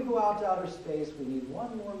 before we go out to outer space, we need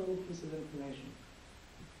one more little piece of information."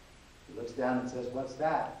 She looks down and says, "What's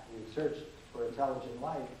that?" "We've searched for intelligent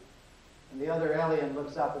life." And the other alien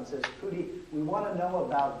looks up and says, "Trudy, we want to know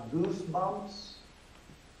about goosebumps."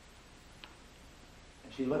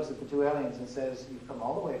 And she looks at the 2 aliens and says, "You've come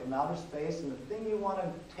all the way from outer space, and the thing you want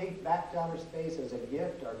to take back to outer space as a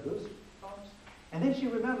gift are goosebumps?" And then she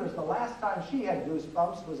remembers the last time she had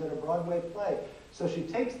goosebumps was at a Broadway play. So she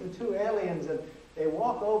takes the 2 aliens and they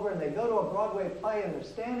walk over and they go to a Broadway play, and they're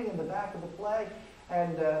standing in the back of the play,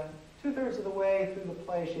 and 2/3 of the way through the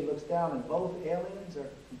play she looks down and both aliens are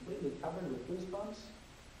completely covered with goosebumps.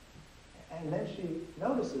 And then she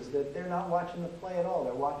notices that they're not watching the play at all.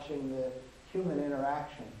 They're watching the human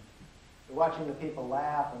interaction. They're watching the people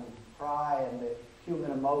laugh and cry, and the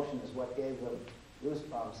human emotion is what gave them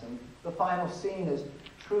goosebumps. And the final scene is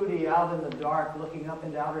Trudy out in the dark looking up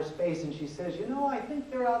into outer space, and she says, "You know, I think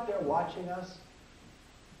they're out there watching us.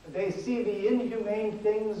 They see the inhumane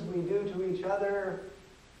things we do to each other,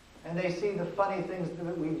 and they see the funny things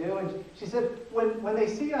that we do." And she said, when they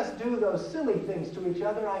see us do those silly things to each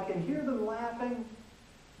other, I can hear them laughing.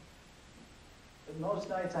 But most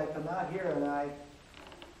nights I come out here and I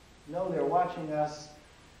know they're watching us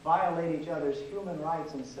violate each other's human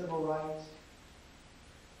rights and civil rights,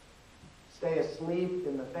 stay asleep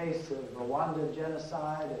in the face of Rwanda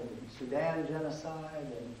genocide and Sudan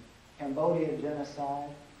genocide and Cambodia genocide.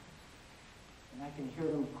 And I can hear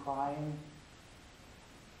them crying.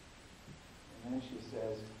 And then she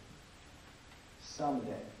says,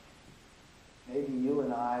 "Someday, maybe you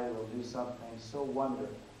and I will do something so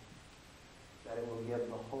wonderful that it will give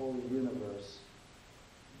the whole universe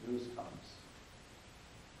goosebumps."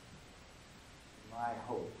 My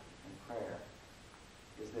hope and prayer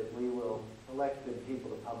is that we will elect good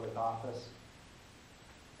people to public office,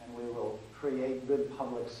 and we will create good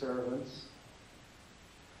public servants,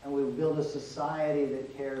 and we will build a society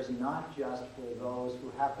that cares not just for those who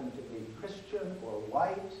happen to be Christian or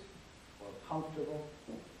white or comfortable,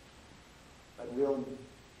 but we'll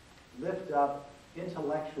lift up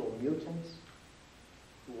intellectual mutants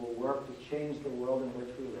who will work to change the world in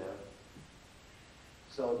which we live,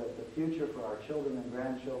 so that the future for our children and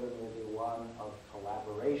grandchildren will be one of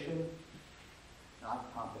collaboration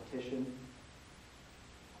not competition.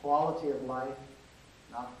 Quality of life,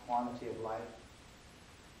 not quantity of life.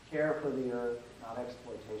 Care for the earth, not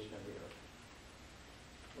exploitation of the earth.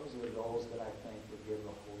 Those are the goals that I think would give the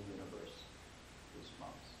whole universe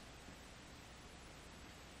goosebumps.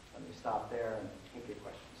 Let me stop there and take your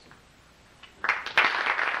questions.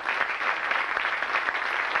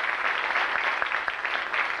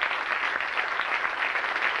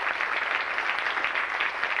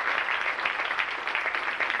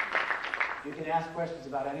 You can ask questions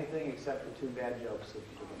about anything except for two bad jokes at the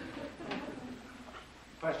beginning.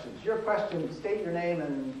 Questions? Your question, state your name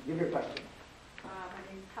and give your question. My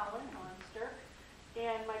name's Helen Sturck,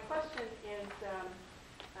 and my question is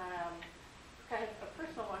kind of a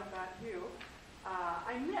personal one about you.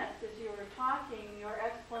 I missed, as you were talking, your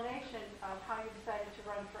explanation of how you decided to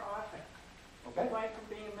run for office. Okay. Going from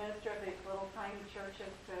being a minister of these little tiny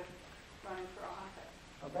churches to running for office.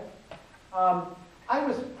 Okay. I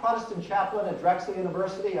was Protestant chaplain at Drexel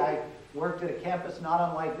University. I worked at a campus not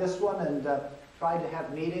unlike this one and tried to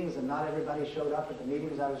have meetings, and not everybody showed up at the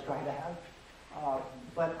meetings I was trying to have.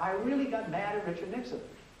 But I really got mad at Richard Nixon.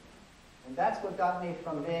 And that's what got me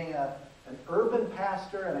from being an urban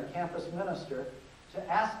pastor and a campus minister to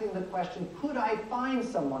asking the question, could I find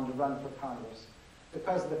someone to run for Congress?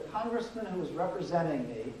 Because the congressman who was representing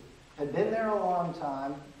me had been there a long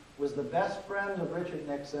time, was the best friend of Richard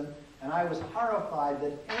Nixon, and I was horrified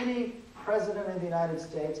that any president of the United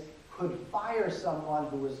States could fire someone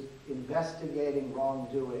who was investigating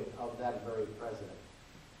wrongdoing of that very president.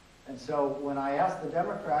 And so when I asked the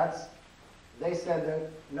Democrats, they said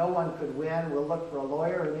that no one could win. We'll look for a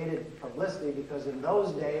lawyer who needed publicity, because in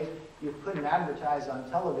those days you couldn't advertise on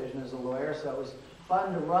television as a lawyer, so it was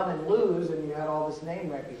fun to run and lose, and you had all this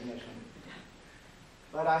name recognition.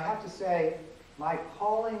 But I have to say, my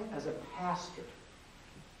calling as a pastor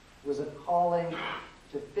was a calling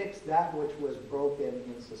to fix that which was broken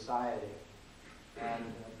in society. And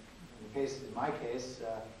in my case,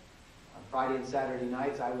 on Friday and Saturday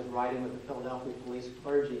nights, I was riding with the Philadelphia Police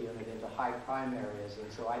Clergy Unit into high crime areas,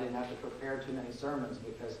 and so I didn't have to prepare too many sermons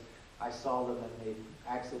because I saw them in the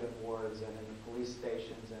accident wards and in the police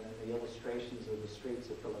stations and in the illustrations of the streets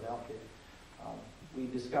of Philadelphia. We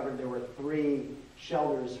discovered there were 3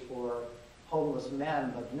 shelters for homeless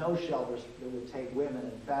men, but no shelters that would take women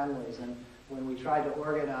and families. And when we tried to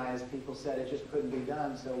organize, people said it just couldn't be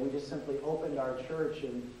done. So we just simply opened our church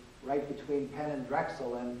right between Penn and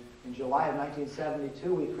Drexel. And in July of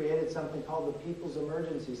 1972, we created something called the People's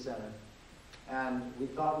Emergency Center. And we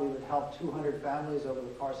thought we would help 200 families over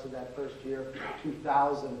the course of that first year.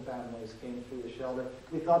 2,000 families came through the shelter.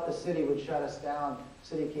 We thought the city would shut us down. The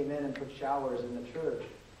city came in and put showers in the church.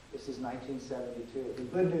 This is 1972. The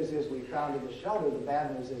good news is we founded the shelter. The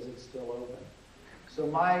bad news is it's still open. So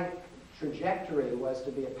my trajectory was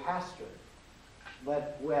to be a pastor.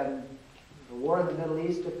 But when the war in the Middle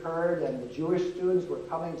East occurred and the Jewish students were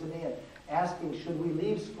coming to me and asking, should we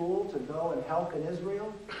leave school to go and help in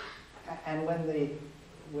Israel? And when the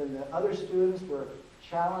other students were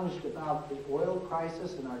challenged about the oil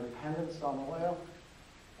crisis and our dependence on oil,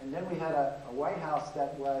 and then we had a White House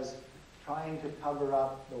that was trying to cover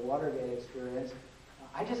up the Watergate experience,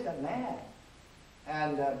 I just got mad.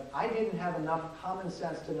 And I didn't have enough common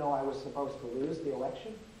sense to know I was supposed to lose the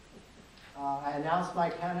election. I announced my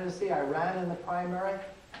candidacy, I ran in the primary,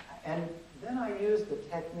 and then I used the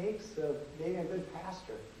techniques of being a good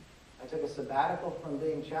pastor. I took a sabbatical from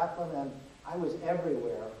being chaplain, and I was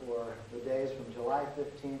everywhere for the days from July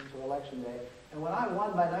 15th to Election Day. And when I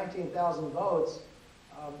won by 19,000 votes,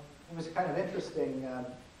 it was kind of interesting.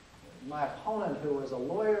 My opponent, who was a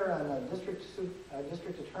lawyer and a district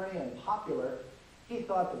attorney and popular, he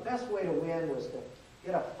thought the best way to win was to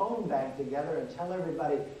get a phone bank together and tell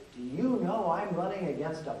everybody, do you know I'm running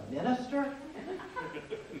against a minister?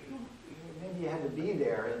 Maybe you had to be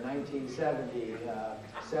there in 1970,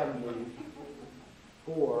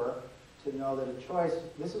 74 to know that a choice,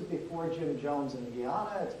 this is before Jim Jones in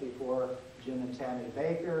Guyana, it's before Jim and Tammy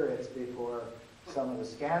Baker, it's before some of the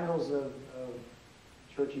scandals of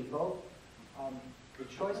churchy folk. The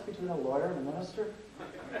choice between a lawyer and a minister.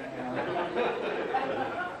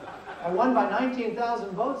 I won by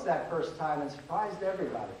 19,000 votes that first time and surprised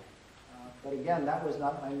everybody. But again, that was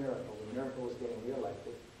not my miracle. The miracle was getting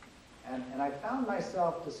reelected. And I found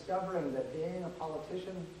myself discovering that being a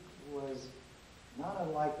politician was not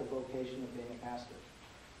unlike the vocation of being a pastor.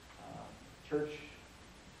 Church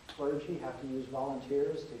clergy have to use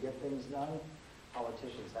volunteers to get things done.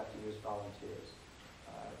 Politicians have to use volunteers.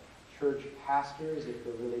 Church pastors, if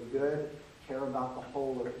they're really good, care about the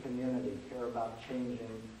whole of the community, care about changing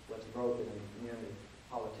what's broken in the community.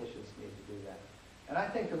 Politicians need to do that. And I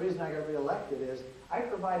think the reason I got reelected is I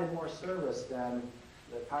provided more service than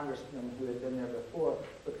the congressman who had been there before.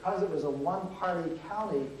 Because it was a one-party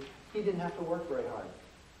county, he didn't have to work very hard.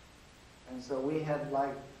 And so we had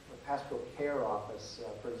like the pastoral care office.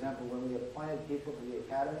 For example, when we appointed people to the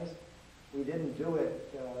academies, we didn't do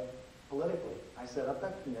it politically. I set up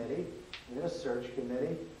a committee, we had a search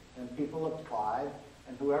committee, and people applied,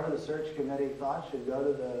 and whoever the search committee thought should go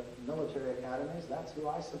to the military academies, that's who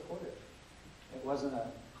I supported. It wasn't a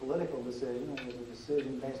political decision, it was a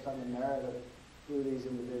decision based on the merit of who these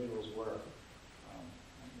individuals were.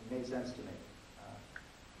 It made sense to me.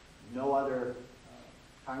 No other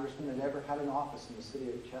congressman had ever had an office in the city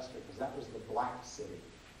of Chester, because that was the black city.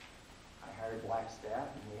 I hired black staff,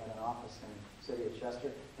 and we had an office in the city of Chester,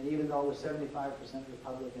 and even though it was 75%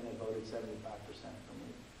 Republican, it voted 75% for me.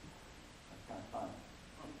 That's kind of fun.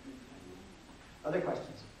 Other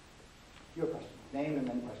questions? Your question. Name and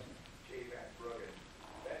then question. J. Van Bruggen.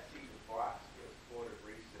 Betsy DeVos was quoted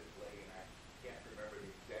recently, and I can't remember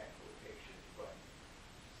the exact quotation, but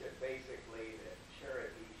she said basically that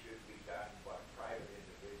charity should be done by private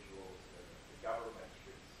individuals and that the government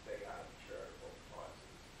should stay out of charitable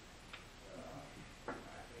causes.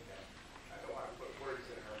 I don't want to put words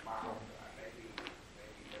in her mouth. Maybe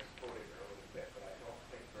misquoting her a little bit, but I don't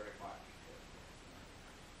think very much.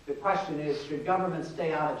 The question is, should government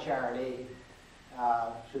stay out of charity?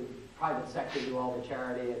 Should private sector do all the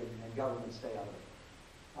charity and government stay out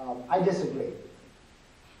of it? I disagree.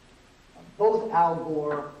 Both Al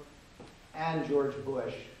Gore and George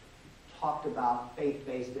Bush talked about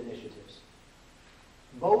faith-based initiatives.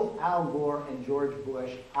 Both Al Gore and George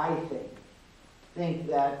Bush, I think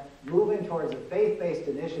that moving towards a faith-based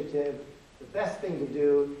initiative, the best thing to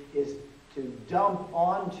do is to dump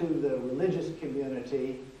onto the religious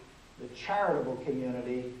community, the charitable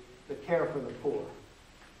community, the care for the poor,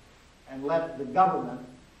 and let the government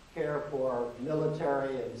care for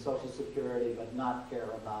military and Social Security, but not care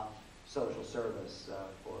about social service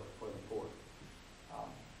for the poor.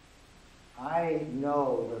 I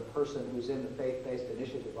know the person who's in the Faith-Based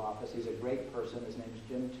Initiative office. He's a great person. His name's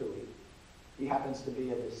Jim Toohey. He happens to be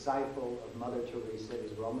a disciple of Mother Teresa.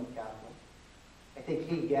 He's Roman Catholic. I think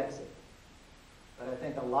he gets it. But I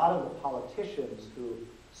think a lot of the politicians who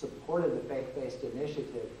supported the faith-based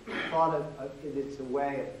initiative thought of it's a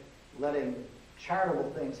way of letting charitable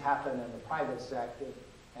things happen in the private sector,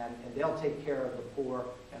 and they'll take care of the poor,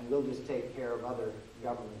 and we'll just take care of other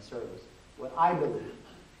government service. What I believe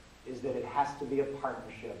is that it has to be a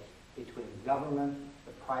partnership between government,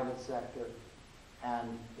 the private sector,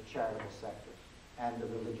 and the charitable sector, and the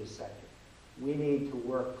religious sector. We need to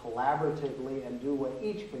work collaboratively and do what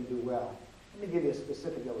each can do well. Let me give you a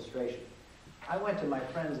specific illustration. I went to my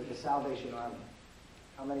friends at the Salvation Army.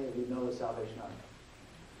 How many of you know the Salvation Army?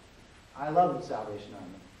 I love the Salvation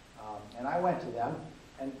Army. And I went to them,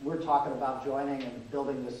 and we're talking about joining and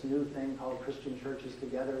building this new thing called Christian Churches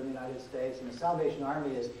Together in the United States. And the Salvation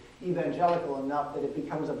Army is evangelical enough that it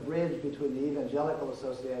becomes a bridge between the Evangelical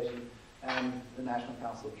Association and the National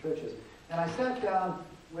Council of Churches. And I sat down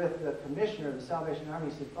with the commissioner of the Salvation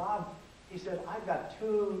Army. He said, Bob, he said, I've got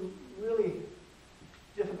two really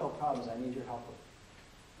difficult problems I need your help with.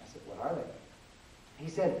 I said, what are they? He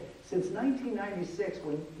said, since 1996,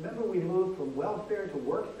 remember we moved from welfare to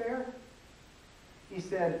workfare? He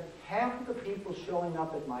said, half of the people showing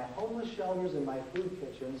up at my homeless shelters and my food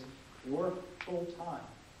kitchens work full time.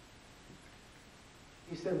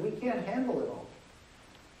 He said, we can't handle it all.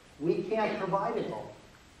 We can't provide it all.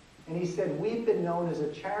 And he said, we've been known as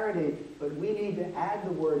a charity, but we need to add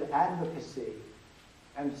the word advocacy.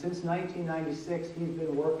 And since 1996, he's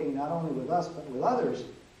been working not only with us, but with others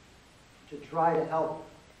to try to help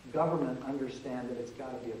government understand that it's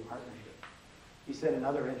got to be a partnership. He said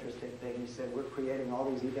another interesting thing. He said, we're creating all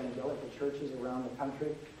these evangelical churches around the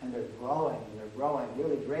country, and they're growing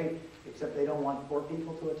really great, except they don't want poor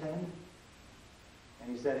people to attend.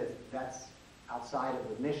 And he said that's outside of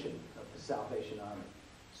the mission of the Salvation Army.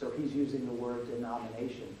 So he's using the word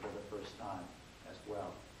denomination for the first time as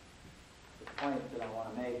well. The point that I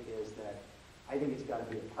want to make is that I think it's got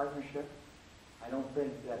to be a partnership. I don't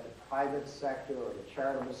think that the private sector or the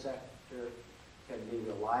charitable sector can be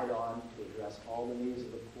relied on to address all the needs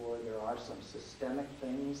of the poor. There are some systemic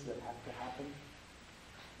things that have to happen.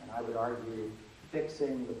 And I would argue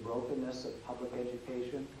fixing the brokenness of public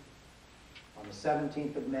education. On the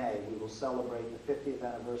 17th of May, we will celebrate the 50th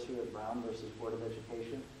anniversary of Brown versus Board of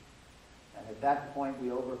Education. And at that point,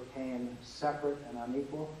 we overcame separate and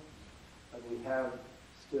unequal, but we have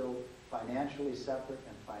still financially separate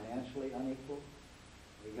and financially unequal.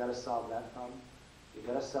 We've got to solve that problem. We've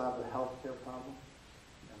got to solve the health care problem.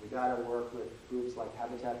 And We got to work with groups like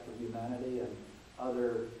Habitat for Humanity and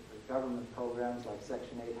other government programs like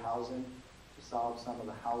Section 8 housing to solve some of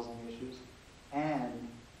the housing issues. And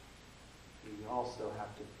we also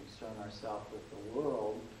have to concern ourselves with the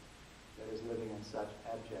world that is living in such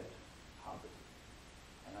abject poverty.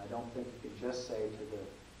 And I don't think you can just say to the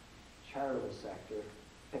charitable sector,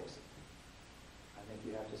 fix it. I think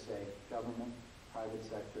you have to say government, private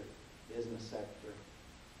sector, business sector,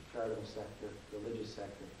 charitable sector, religious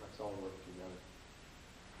sector, let's all work together.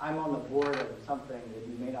 I'm on the board of something that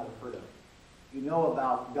you may not have heard of. You know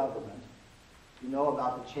about government. You know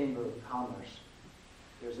about the Chamber of Commerce.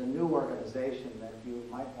 There's a new organization that you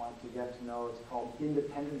might want to get to know. It's called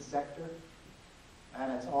Independent Sector.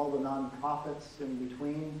 And it's all the nonprofits in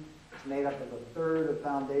between. It's made up of 1/3 of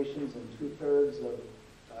foundations and 2/3 of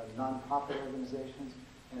nonprofit organizations.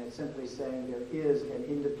 And it's simply saying there is an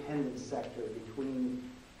independent sector between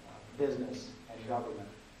business and government.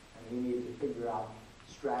 And we need to figure out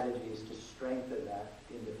strategies to strengthen that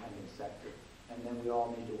independent sector. And then we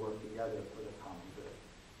all need to work together for the common good.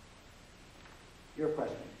 Your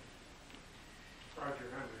question? Roger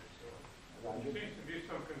Hendricks. Roger? There seems to be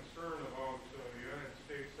some concern about the United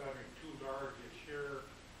States having too large a share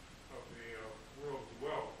of the world's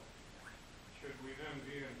wealth. Should we then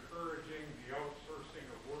be encouraging the outsourcing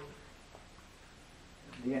of work?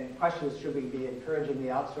 The question is, should we be encouraging the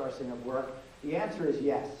outsourcing of work? The answer is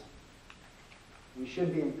yes. We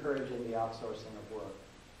should be encouraging the outsourcing of work.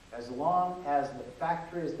 As long as the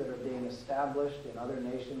factories that are being established in other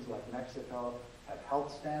nations like Mexico have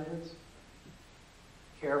health standards,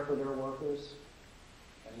 care for their workers,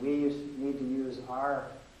 and we need to use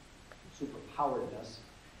our superpoweredness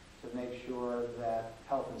to make sure that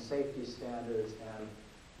health and safety standards and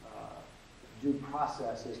due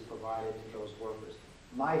process is provided to those workers.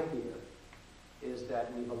 My fear is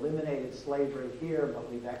that we've eliminated slavery here,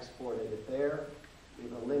 but we've exported it there.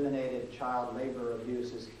 We've eliminated child labor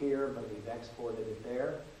abuses here, but we've exported it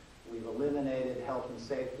there. We've eliminated health and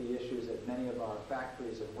safety issues at many of our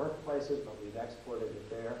factories and workplaces, but we've exported it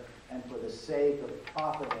there. And for the sake of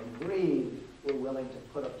profit and greed, we're willing to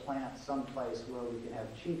put a plant someplace where we can have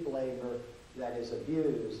cheap labor that is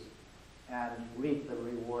abused and reap the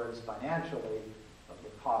rewards financially of the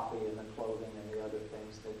coffee and the clothing and the other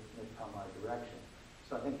things that come our direction.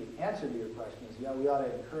 So I think the answer to your question is, yeah, we ought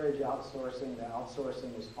to encourage outsourcing. The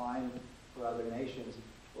outsourcing is fine for other nations,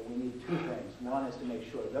 but we need two things. One is to make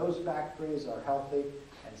sure those factories are healthy,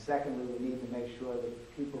 and secondly, we need to make sure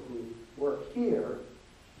that people who work here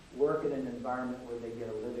work in an environment where they get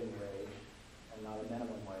a living wage and not a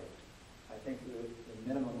minimum wage. I think the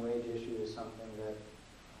minimum wage issue is something that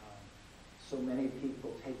so many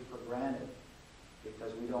people take for granted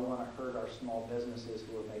because we don't want to hurt our small businesses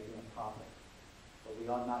who are making a profit. But we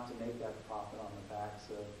ought not to make that profit on the backs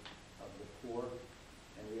of the poor,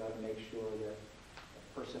 and we ought to make sure that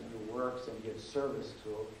a person who works and gives service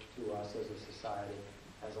to us as a society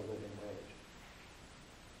has a living wage.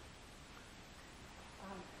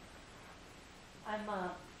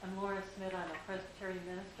 I'm Laura Smith. I'm a Presbyterian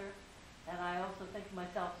minister, and I also think of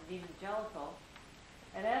myself as an evangelical.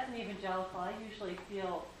 And as an evangelical, I usually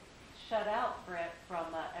feel shut out from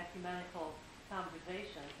ecumenical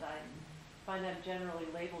conversations. I find I'm generally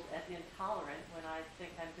labeled as intolerant when I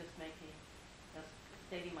think I'm just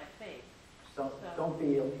stating my faith. So don't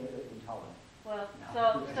be intolerant. Well,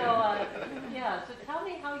 No. yeah. So tell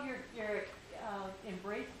me how you're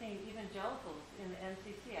embracing evangelicals in the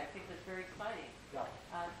NCC. I think that's very exciting. Yeah.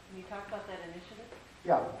 Can you talk about that initiative?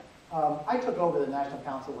 Yeah. I took over the National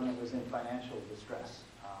Council when it was in financial distress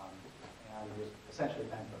and was essentially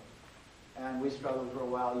bankrupt. And we struggled for a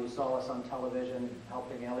while. You saw us on television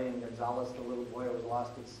helping Elian Gonzalez, the little boy who was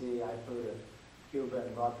lost at sea. I flew to Cuba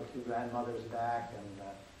and brought the two grandmothers back, and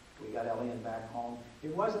we got Elian back home.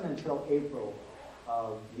 It wasn't until April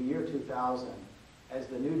of the year 2000, as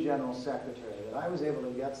the new General Secretary, that I was able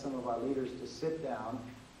to get some of our leaders to sit down,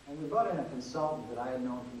 and we brought in a consultant that I had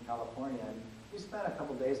known from California, and we spent a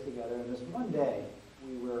couple days together, and this one day,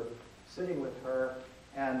 we were sitting with her,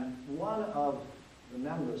 and one of the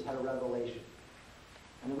members had a revelation.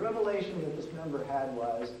 And the revelation that this member had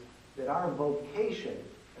was that our vocation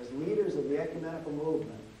as leaders of the ecumenical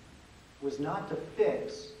movement was not to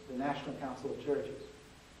fix the National Council of Churches,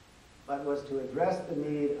 but was to address the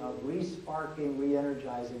need of re-sparking,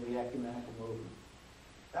 re-energizing the ecumenical movement.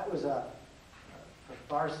 That was a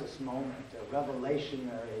catharsis moment, a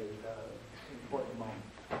revelationary, important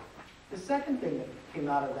moment. The second thing that came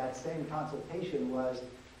out of that same consultation was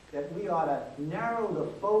that we ought to narrow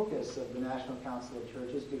the focus of the National Council of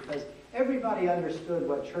Churches because everybody understood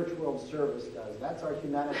what Church World Service does. That's our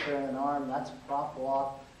humanitarian arm, that's Prop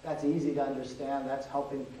Walk, That's easy to understand. That's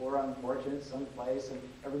helping poor, unfortunate someplace. And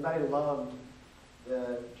everybody loved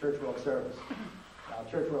the Church World Service. Now,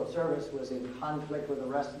 Church World Service was in conflict with the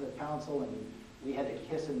rest of the council, and we had to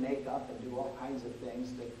kiss and make up and do all kinds of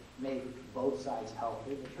things to make both sides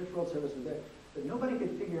healthy. The Church World Service was there. But nobody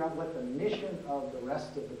could figure out what the mission of the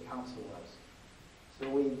rest of the council was. So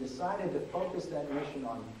we decided to focus that mission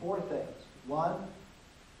on 4 things. One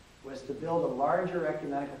was to build a larger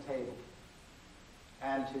ecumenical table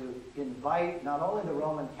and to invite not only the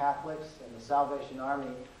Roman Catholics and the Salvation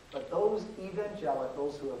Army, but those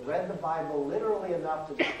evangelicals who have read the Bible literally enough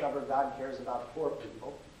to discover God cares about poor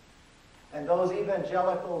people, and those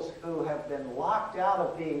evangelicals who have been locked out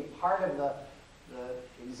of being part of the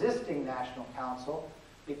existing National Council,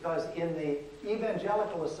 because in the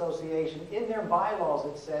Evangelical Association, in their bylaws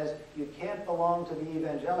it says you can't belong to the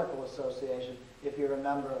Evangelical Association if you're a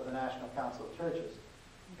member of the National Council of Churches.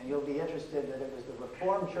 And you'll be interested that it was the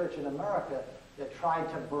Reformed Church in America that tried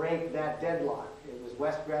to break that deadlock. It was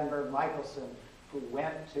West Grenberg Michelson who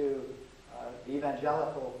went to the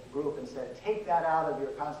evangelical group and said, take that out of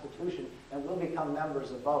your constitution and we'll become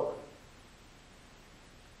members of both.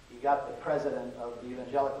 He got the president of the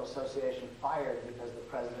Evangelical Association fired because the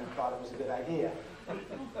president thought it was a good idea.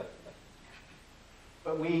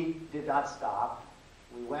 But we did not stop.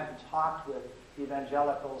 We went and talked with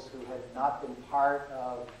evangelicals who had not been part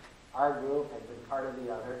of our group, had been part of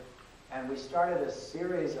the other, and we started a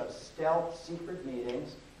series of stealth secret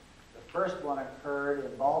meetings. The first one occurred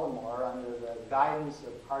in Baltimore under the guidance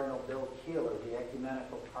of Cardinal Bill Keeler, the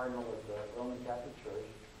ecumenical cardinal of the Roman Catholic Church.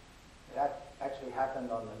 That actually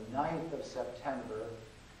happened on the 9th of September,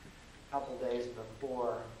 a couple days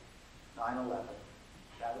before 9/11.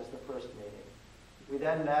 That was the first meeting. We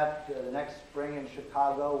then met the next spring in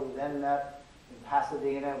Chicago. We then met in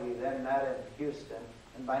Pasadena. We then met in Houston.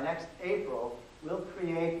 And by next April, we'll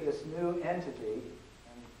create this new entity.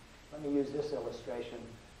 And let me use this illustration.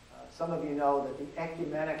 Some of you know that the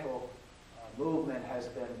ecumenical movement has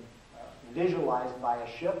been visualized by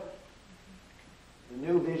a ship. The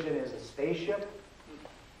new vision is a spaceship.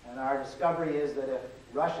 And our discovery is that if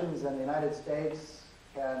Russians and the United States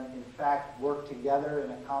can, in fact, work together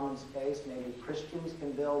in a common space, maybe Christians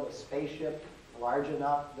can build a spaceship large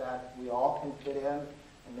enough that we all can fit in,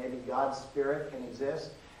 and maybe God's Spirit can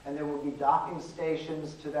exist. And there will be docking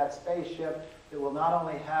stations to that spaceship that will not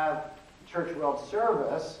only have Church World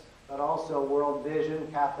Service, but also World Vision,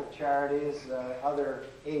 Catholic Charities, other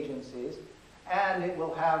agencies. And it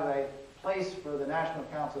will have a place for the National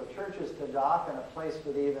Council of Churches to dock and a place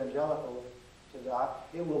for the evangelical to dock.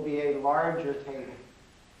 It will be a larger table.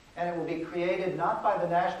 And it will be created not by the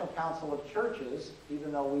National Council of Churches,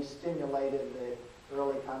 even though we stimulated the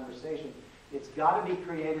early conversation. It's got to be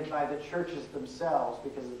created by the churches themselves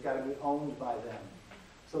because it's got to be owned by them.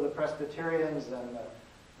 So the Presbyterians and the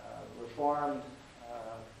Reformed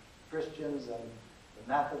Christians and the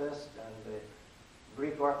Methodists and the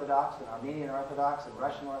Greek Orthodox and Armenian Orthodox and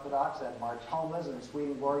Russian Orthodox and Martomas and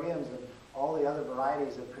Swedenborgians and all the other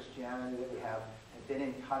varieties of Christianity that we have been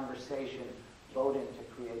in conversation voting to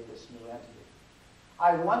create this new entity.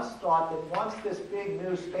 I once thought that once this big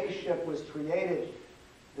new spaceship was created,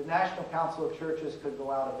 the National Council of Churches could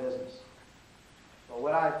go out of business. But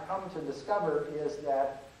what I've come to discover is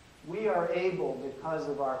that we are able, because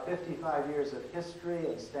of our 55 years of history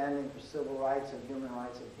and standing for civil rights and human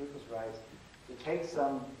rights and people's rights, to take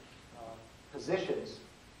some positions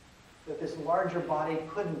that this larger body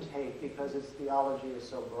couldn't take because its theology is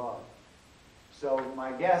so broad. So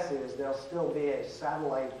my guess is there'll still be a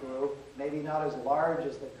satellite group, maybe not as large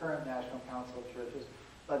as the current National Council of Churches,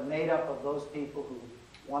 but made up of those people who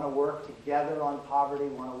want to work together on poverty,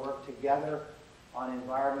 want to work together on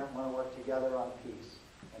environment, want to work together on peace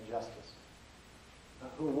and justice,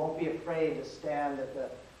 who won't be afraid to stand at the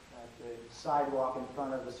sidewalk in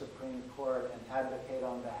front of the Supreme Court and advocate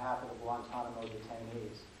on behalf of the Guantanamo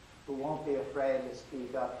detainees, who won't be afraid to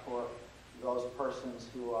speak up for those persons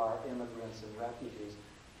who are immigrants and refugees,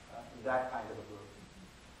 that kind of a group.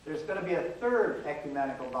 There's going to be a third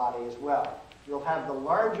ecumenical body as well. You'll have the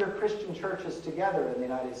larger Christian churches together in the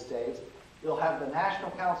United States. You'll have the National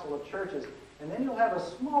Council of Churches, and then you'll have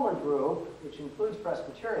a smaller group, which includes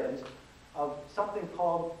Presbyterians, of something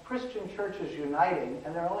called Christian Churches Uniting,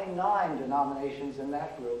 and there are only 9 denominations in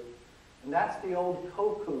that group. And that's the old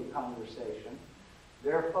Koku conversation.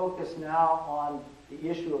 They're focused now on the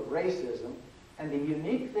issue of racism, and the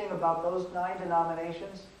unique thing about those 9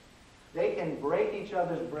 denominations, they can break each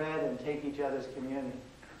other's bread and take each other's communion.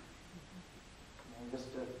 And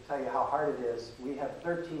just to tell you how hard it is, we have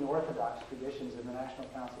 13 Orthodox traditions in the National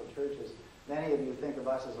Council of Churches, Many of you think of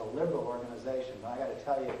us as a liberal organization, but I got to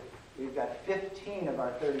tell you, we've got 15 of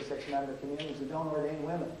our 36-member communities who don't ordain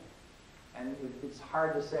women. And it's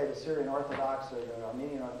hard to say the Syrian Orthodox or the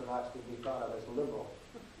Armenian Orthodox would be thought of as liberal.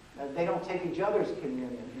 They don't take each other's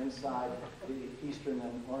communion inside the Eastern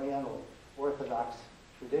and Oriental Orthodox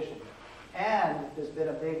tradition. And there's been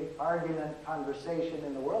a big argument, conversation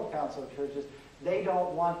in the World Council of Churches. They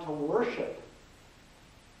don't want to worship.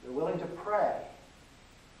 They're willing to pray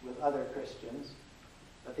with other Christians,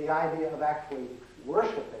 but the idea of actually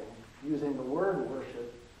worshiping, using the word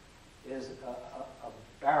worship, is a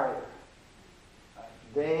barrier.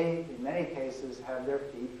 They, in many cases, have their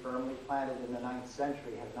feet firmly planted in the 9th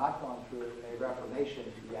century, have not gone through a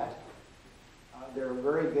reformation yet. They're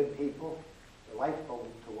very good people, delightful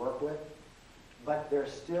to work with, but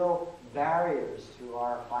there's still barriers to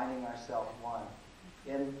our finding ourselves one.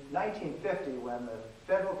 In 1950, when the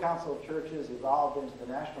Federal Council of Churches evolved into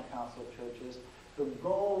the National Council of Churches, the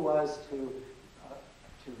goal was to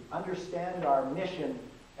understand our mission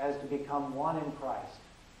as to become one in Christ,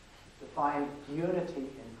 to find unity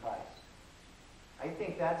in Christ. I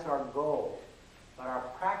think that's our goal, but our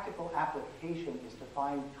practical application is to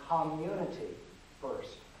find community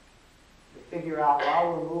first. To figure out,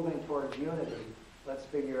 while we're moving towards unity, let's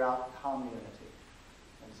figure out community.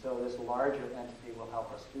 And so this larger entity will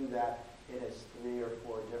help us do that in its 3 or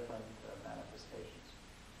 4 different manifestations.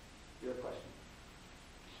 Your question?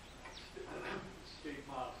 Steve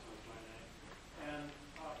Moss was my name. And,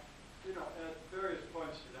 at various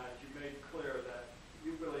points tonight, you made clear that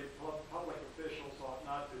you believe public officials ought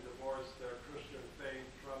not to divorce their Christian faith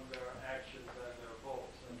from their actions and their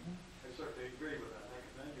votes. And I certainly agree with that. I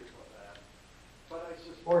commend you for that. But I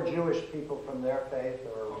suspect... Or Jewish people from their faith,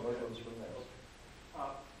 or Muslims from theirs.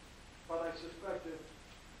 But I suspect if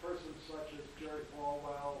persons such as Jerry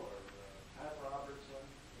Falwell or Pat Robertson,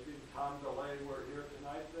 maybe even Tom DeLay were here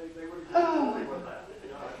tonight, they would agree with that.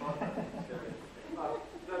 I thought that was scary.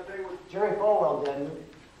 That they would... Jerry Falwell didn't.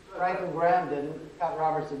 Franklin Graham didn't. Pat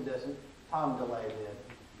Robertson didn't. Tom DeLay did.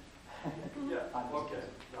 Yeah, okay.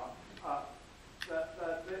 No.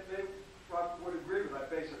 That they would agree with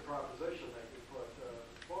that basic proposition that you put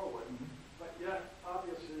forward. But yet,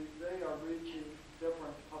 obviously, they are reaching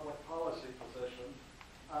different public policy positions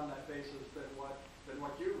on that basis than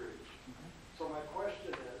what you reach. So my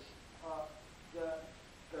question is that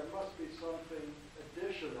there must be something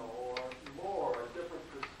additional or more, a different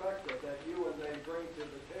perspective that you and they bring to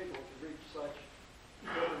the table to reach such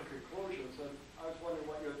different conclusions. And I was wondering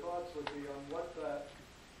what your thoughts would be on what that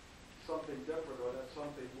something different or that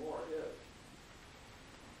something more is.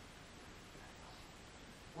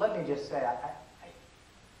 Let me just say,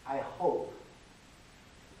 I hope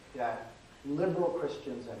that liberal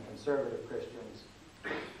Christians and conservative Christians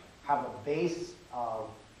have a base of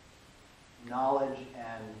knowledge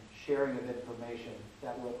and sharing of information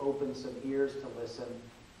that will open some ears to listen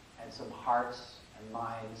and some hearts and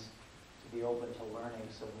minds to be open to learning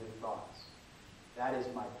some new thoughts. That is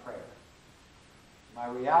my prayer. My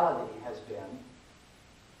reality has been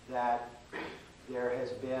that there has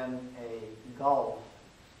been a gulf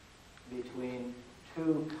between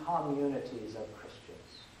 2 communities of Christians.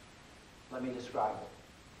 Let me describe it.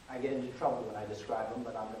 I get into trouble when I describe them,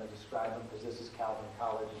 but I'm going to describe them because this is Calvin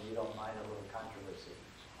College and you don't mind a little controversy.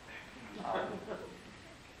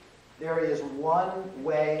 There is one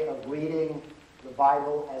way of reading the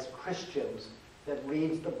Bible as Christians that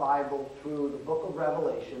reads the Bible through the book of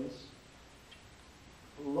Revelations,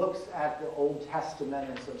 looks at the Old Testament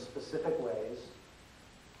in some specific ways,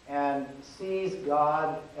 and sees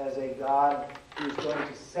God as a God who's going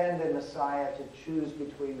to send a Messiah to choose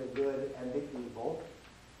between the good and the evil,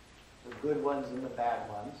 the good ones and the bad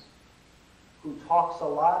ones, who talks a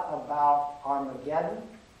lot about Armageddon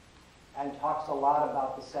and talks a lot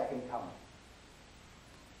about the second coming,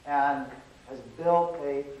 and has built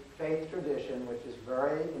a faith tradition which is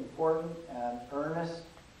very important and earnest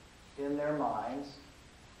in their minds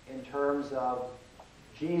in terms of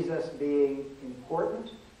Jesus being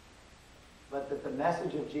important, but that the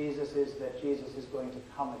message of Jesus is that Jesus is going to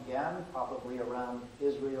come again, probably around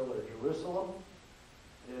Israel or Jerusalem.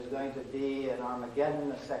 There's going to be an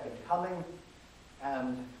Armageddon, a second coming,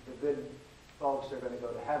 and the good folks are going to go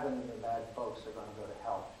to heaven and the bad folks are going to go to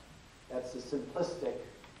hell. That's the simplistic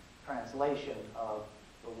translation of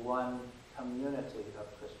the one community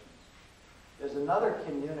of Christians. There's another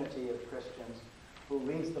community of Christians who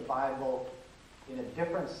reads the Bible in a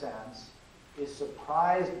different sense, is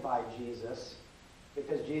surprised by Jesus,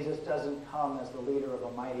 because Jesus doesn't come as the leader of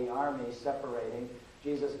a mighty army separating.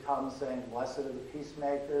 Jesus comes saying, blessed are the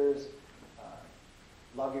peacemakers,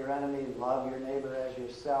 love your enemy, love your neighbor as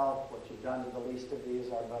yourself, what you've done to the least of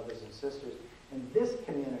these, our brothers and sisters. And this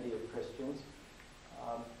community of Christians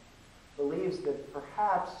believes that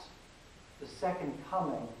perhaps the second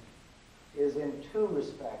coming is in two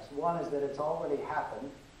respects. One is that it's already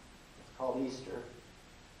happened. It's called Easter.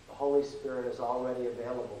 The Holy Spirit is already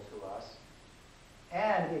available to us.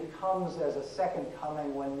 And it comes as a second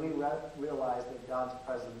coming when we realize that God's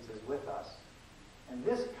presence is with us. And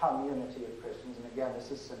this community of Christians, and again,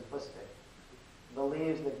 this is simplistic,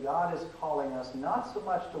 believes that God is calling us not so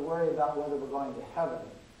much to worry about whether we're going to heaven,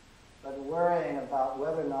 but worrying about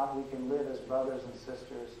whether or not we can live as brothers and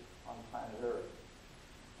sisters on planet Earth.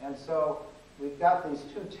 And so we've got these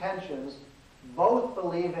two tensions, both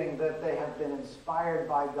believing that they have been inspired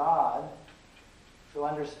by God to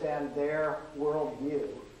understand their worldview,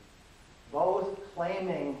 both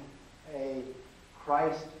claiming a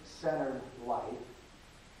Christ-centered life.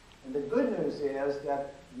 And the good news is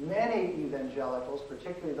that many evangelicals,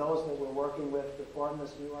 particularly those that we're working with to form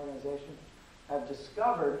this new organization, have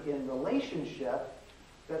discovered in relationship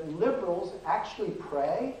that liberals actually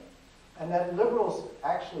pray and that liberals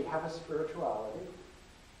actually have a spirituality.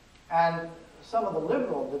 And some of the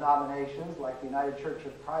liberal denominations, like the United Church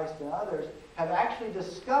of Christ and others, have actually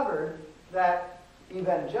discovered that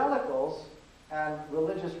evangelicals and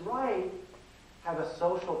religious right have a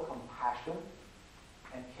social compassion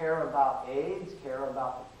and care about AIDS, care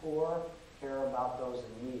about the poor, care about those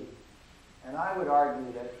in need. And I would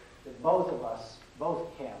argue that both of us,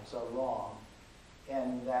 both camps, are wrong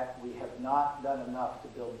and that we have not done enough to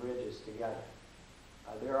build bridges together.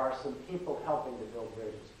 There are some people helping to build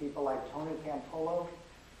bridges. People like Tony Campolo,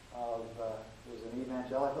 who's an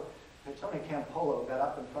evangelical. Tony Campolo got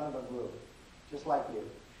up in front of a group, just like you,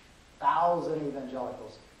 1,000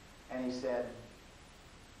 evangelicals, and he said,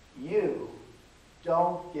 "You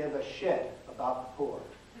don't give a shit about the poor."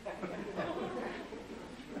 Can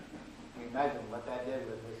you imagine what that did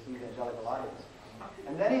with this evangelical audience?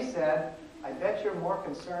 And then he said, "I bet you're more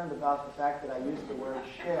concerned about the fact that I used the word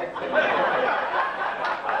shit than you are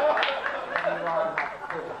about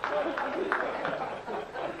the poor."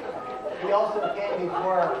 He also came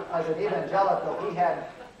before, as an evangelical, he had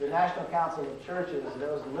the National Council of Churches,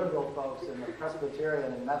 those liberal folks in the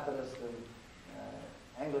Presbyterian and Methodist and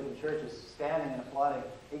Anglican churches standing and applauding.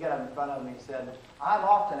 He got up in front of me and said, "I'm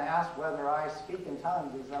often asked whether I speak in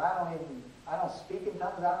tongues." He said, I don't speak in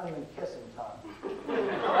tongues, I don't even kiss in tongues."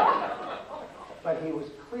 But he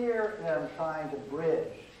was clear in trying to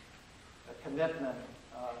bridge a commitment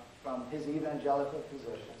from his evangelical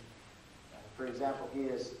position. For example, he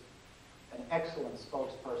is an excellent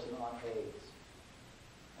spokesperson on AIDS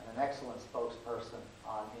and an excellent spokesperson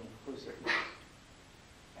on inclusiveness.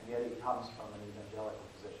 And yet he comes from an evangelical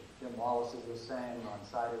position. Jim Wallace is the same, Ron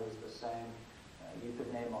Sider is the same. You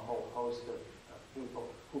could name a whole host of people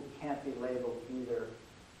who can't be labeled either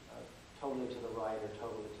totally to the right or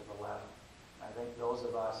totally to the left. I think those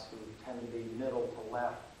of us who tend to be middle to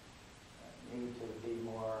left need to be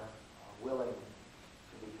more willing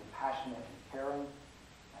to be compassionate and caring.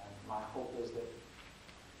 And my hope is that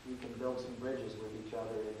we can build some bridges with each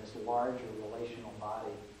other in this larger relational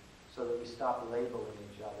body so that we stop labeling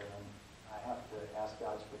each other. And I have to ask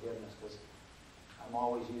God's forgiveness because I'm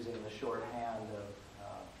always using the shorthand of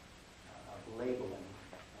labeling,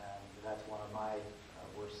 and that's one of my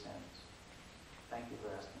worst sins. Thank you for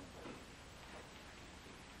asking.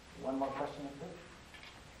 One more question, I think.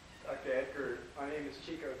 Dr. Edgar, my name is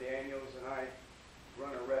Chico Daniels, and I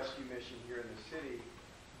run a rescue mission here in the city.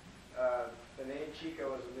 The name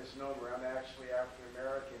Chico is a misnomer. I'm actually African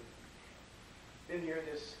American. Been here in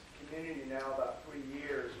this community now about 3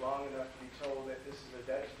 years, long enough to be told that this is a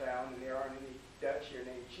Dutch town and there aren't any Dutch here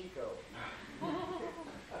named Chico.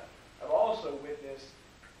 I've also witnessed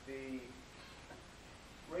the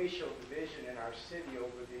racial division in our city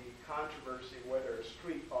over the controversy whether a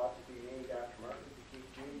street ought to be named after Martin Luther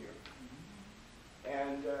King Jr.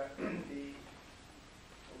 And the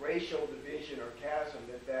racial division or chasm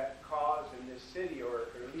that caused in this city, or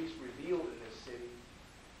at least revealed in this city.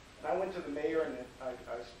 And I went to the mayor and I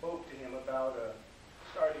spoke to him about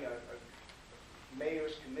starting a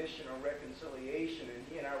mayor's commission on reconciliation, and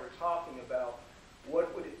he and I were talking about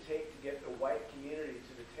what would it take to get the white community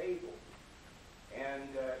to the table. And,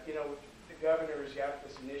 you know, the governor's got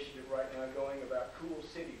this initiative right now going about cool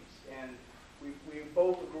cities, and we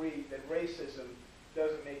both agree that racism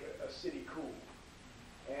doesn't make a city cool.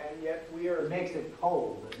 And yet we are... It makes it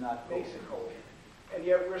cold, but not cold. Makes it cold. And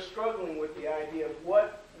yet we're struggling with the idea of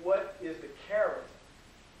what is the carrot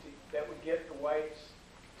that would get the whites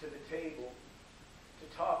to the table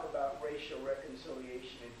to talk about racial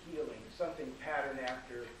reconciliation and healing, something patterned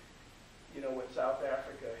after, what South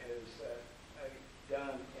Africa has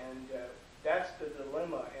done. And that's the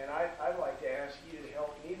dilemma. And I'd like to ask you to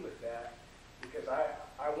help me with that, because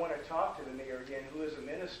I want to talk to the mayor again, who is a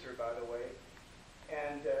minister, by the way,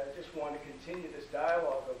 and just want to continue this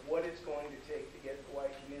dialogue of what it's going to take to get the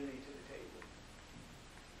white community to the table.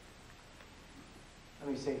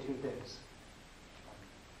 Let me say two things.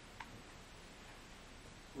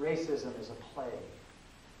 Racism is a plague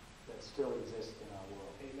that still exists in our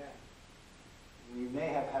world. Amen. We may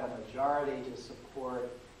have had a majority to support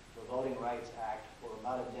the Voting Rights Act for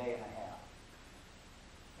about a day and a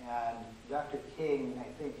half. And Dr. King,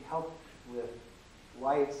 I think, helped with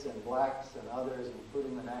whites and blacks and others,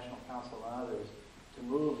 including the National Council and others, to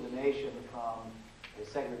move the nation from a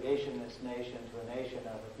segregationist nation to a nation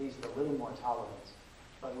of at least a little more tolerance.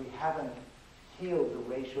 But we haven't healed the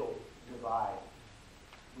racial divide.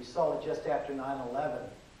 We saw it just after 9/11,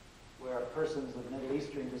 where persons of Middle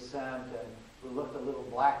Eastern descent and who looked a little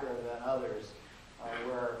blacker than others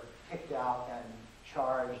were kicked out and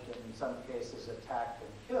charged, and in some cases attacked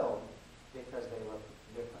and killed because they looked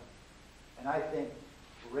different. And I think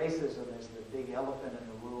racism is the big elephant in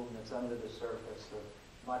the room that's under the surface of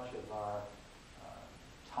much of our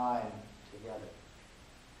time together.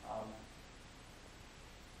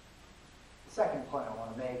 The second point I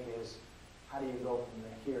want to make is, how do you go from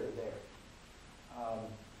here to there?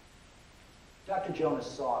 Dr. Jonas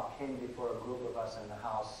Salk came before a group of us in the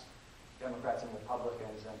House, Democrats and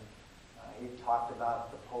Republicans, and he talked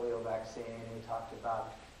about the polio vaccine, he talked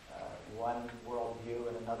about one worldview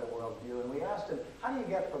and another worldview, and we asked him, how do you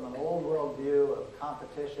get from an old worldview of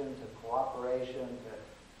competition to cooperation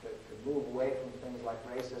to move away from things like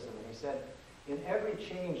racism? And he said, in every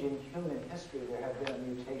change in human history, there have been a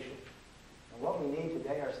mutation. And what we need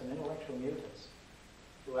today are some intellectual mutants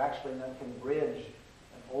who actually then can bridge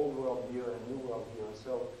an old worldview and a new worldview. And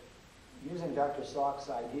so, using Dr. Salk's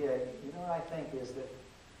idea, what I think is that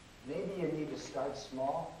maybe you need to start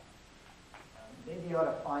small. Maybe you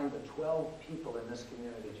ought to find the 12 people in this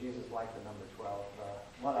community. Jesus liked the number 12.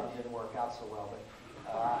 One of them didn't work out so well,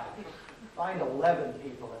 but find 11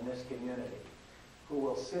 people in this community who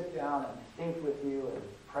will sit down and think with you and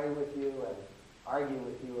pray with you and argue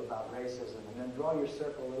with you about racism, and then draw your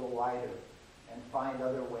circle a little wider and find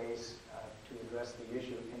other ways to address the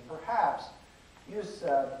issue. And perhaps use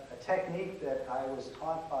a technique that I was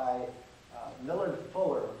taught by Millard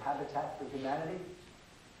Fuller of Habitat for Humanity.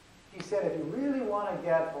 He said, if you really want to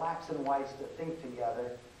get blacks and whites to think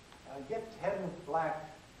together, get 10 black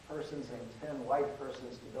persons and 10 white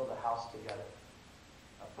persons to build a house together.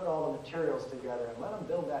 Put all the materials together and let them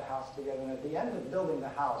build that house together. And at the end of building the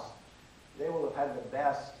house, they will have had the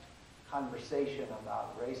best conversation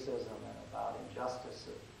about racism and about injustice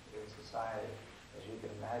in society, as you can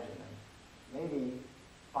imagine. And maybe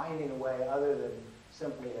finding a way other than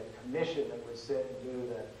simply a commission that would sit and do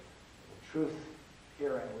the truth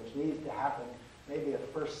hearing, which needs to happen. Maybe a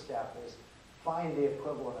first step is find the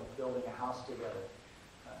equivalent of building a house together.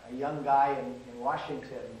 A young guy in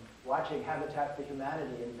Washington, watching Habitat for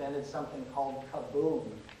Humanity, invented something called Kaboom.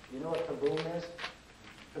 You know what Kaboom is?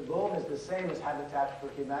 Kaboom is the same as Habitat for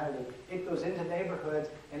Humanity. It goes into neighborhoods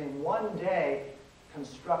and in one day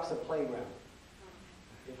constructs a playground.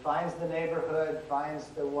 It finds the neighborhood, finds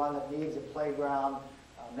the one that needs a playground,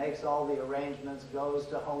 makes all the arrangements, goes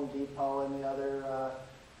to Home Depot and the other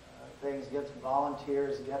things, gets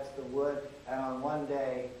volunteers, gets the wood, and on one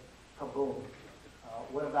day, kaboom.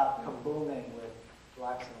 What about kabooming with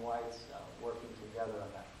blacks and whites working together on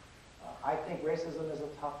that? I think racism is a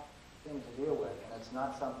tough thing to deal with, and it's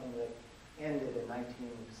not something that ended in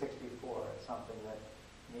 1964. It's something that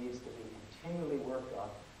needs to be continually worked on.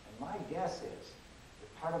 And my guess is that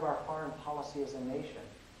part of our foreign policy as a nation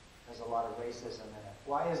has a lot of racism in it.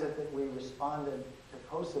 Why is it that we responded to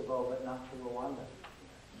Kosovo but not to Rwanda?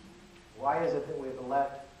 Why is it that we've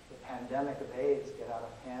let the pandemic of AIDS get out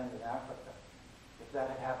of hand in Africa? If that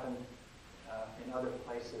had happened in other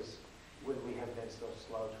places, would we have been so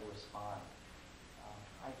slow to respond?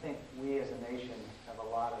 I think we as a nation have a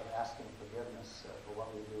lot of asking forgiveness for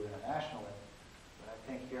what we do internationally. But I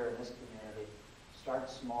think here in this community, start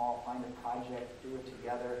small, find a project, do it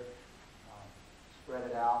together, spread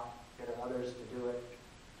it out, get others to do it.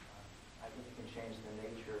 I think it can change the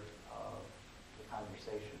nature of the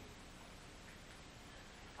conversation.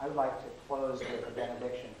 I would like to close with a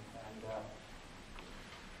benediction. And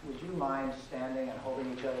would you mind standing and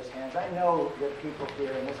holding each other's hands? I know that people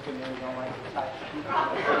here in this community don't like to touch.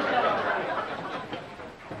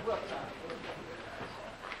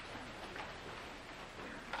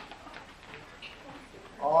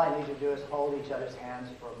 All I need to do is hold each other's hands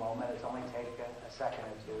for a moment. It's only take a second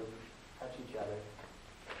or two. Touch each other.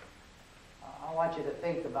 I want you to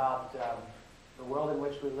think about the world in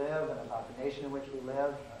which we live and about the nation in which we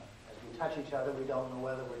live. As we touch each other, we don't know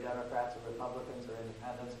whether we're Democrats or Republicans or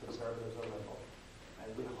independents, conservatives or liberals.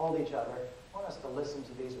 As we hold each other, I want us to listen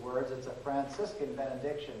to these words. It's a Franciscan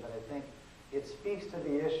benediction, but I think it speaks to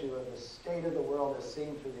the issue of the state of the world as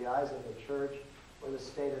seen through the eyes of the church, or the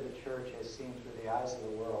state of the church as seen through the eyes of the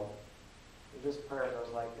world. This prayer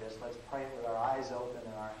goes like this. Let's pray with our eyes open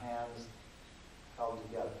and our hands held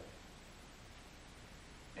together.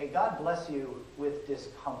 May God bless you with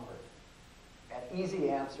discomfort at easy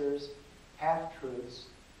answers, half-truths,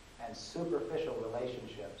 and superficial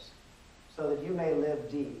relationships, so that you may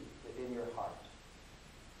live deep within your heart.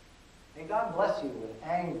 May God bless you with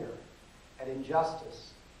anger at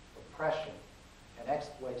injustice, oppression, and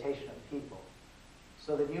exploitation of people,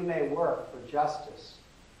 so that you may work for justice,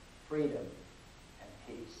 freedom, and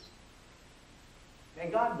peace. May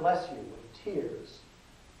God bless you with tears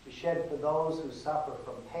to shed for those who suffer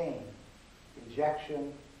from pain,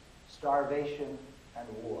 rejection, starvation, and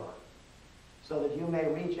war, so that you may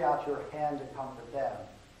reach out your hand to comfort them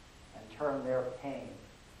and turn their pain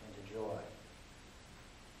into joy.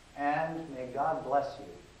 And may God bless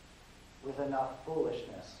you with enough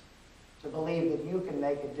foolishness to believe that you can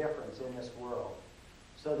make a difference in this world,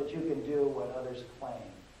 so that you can do what others claim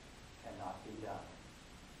cannot be done.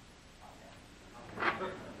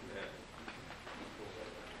 Amen.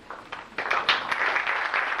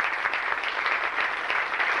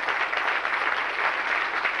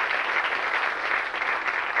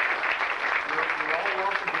 You're all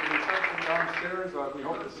welcome to the reception downstairs. We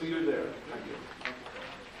hope to see you there. Thank you.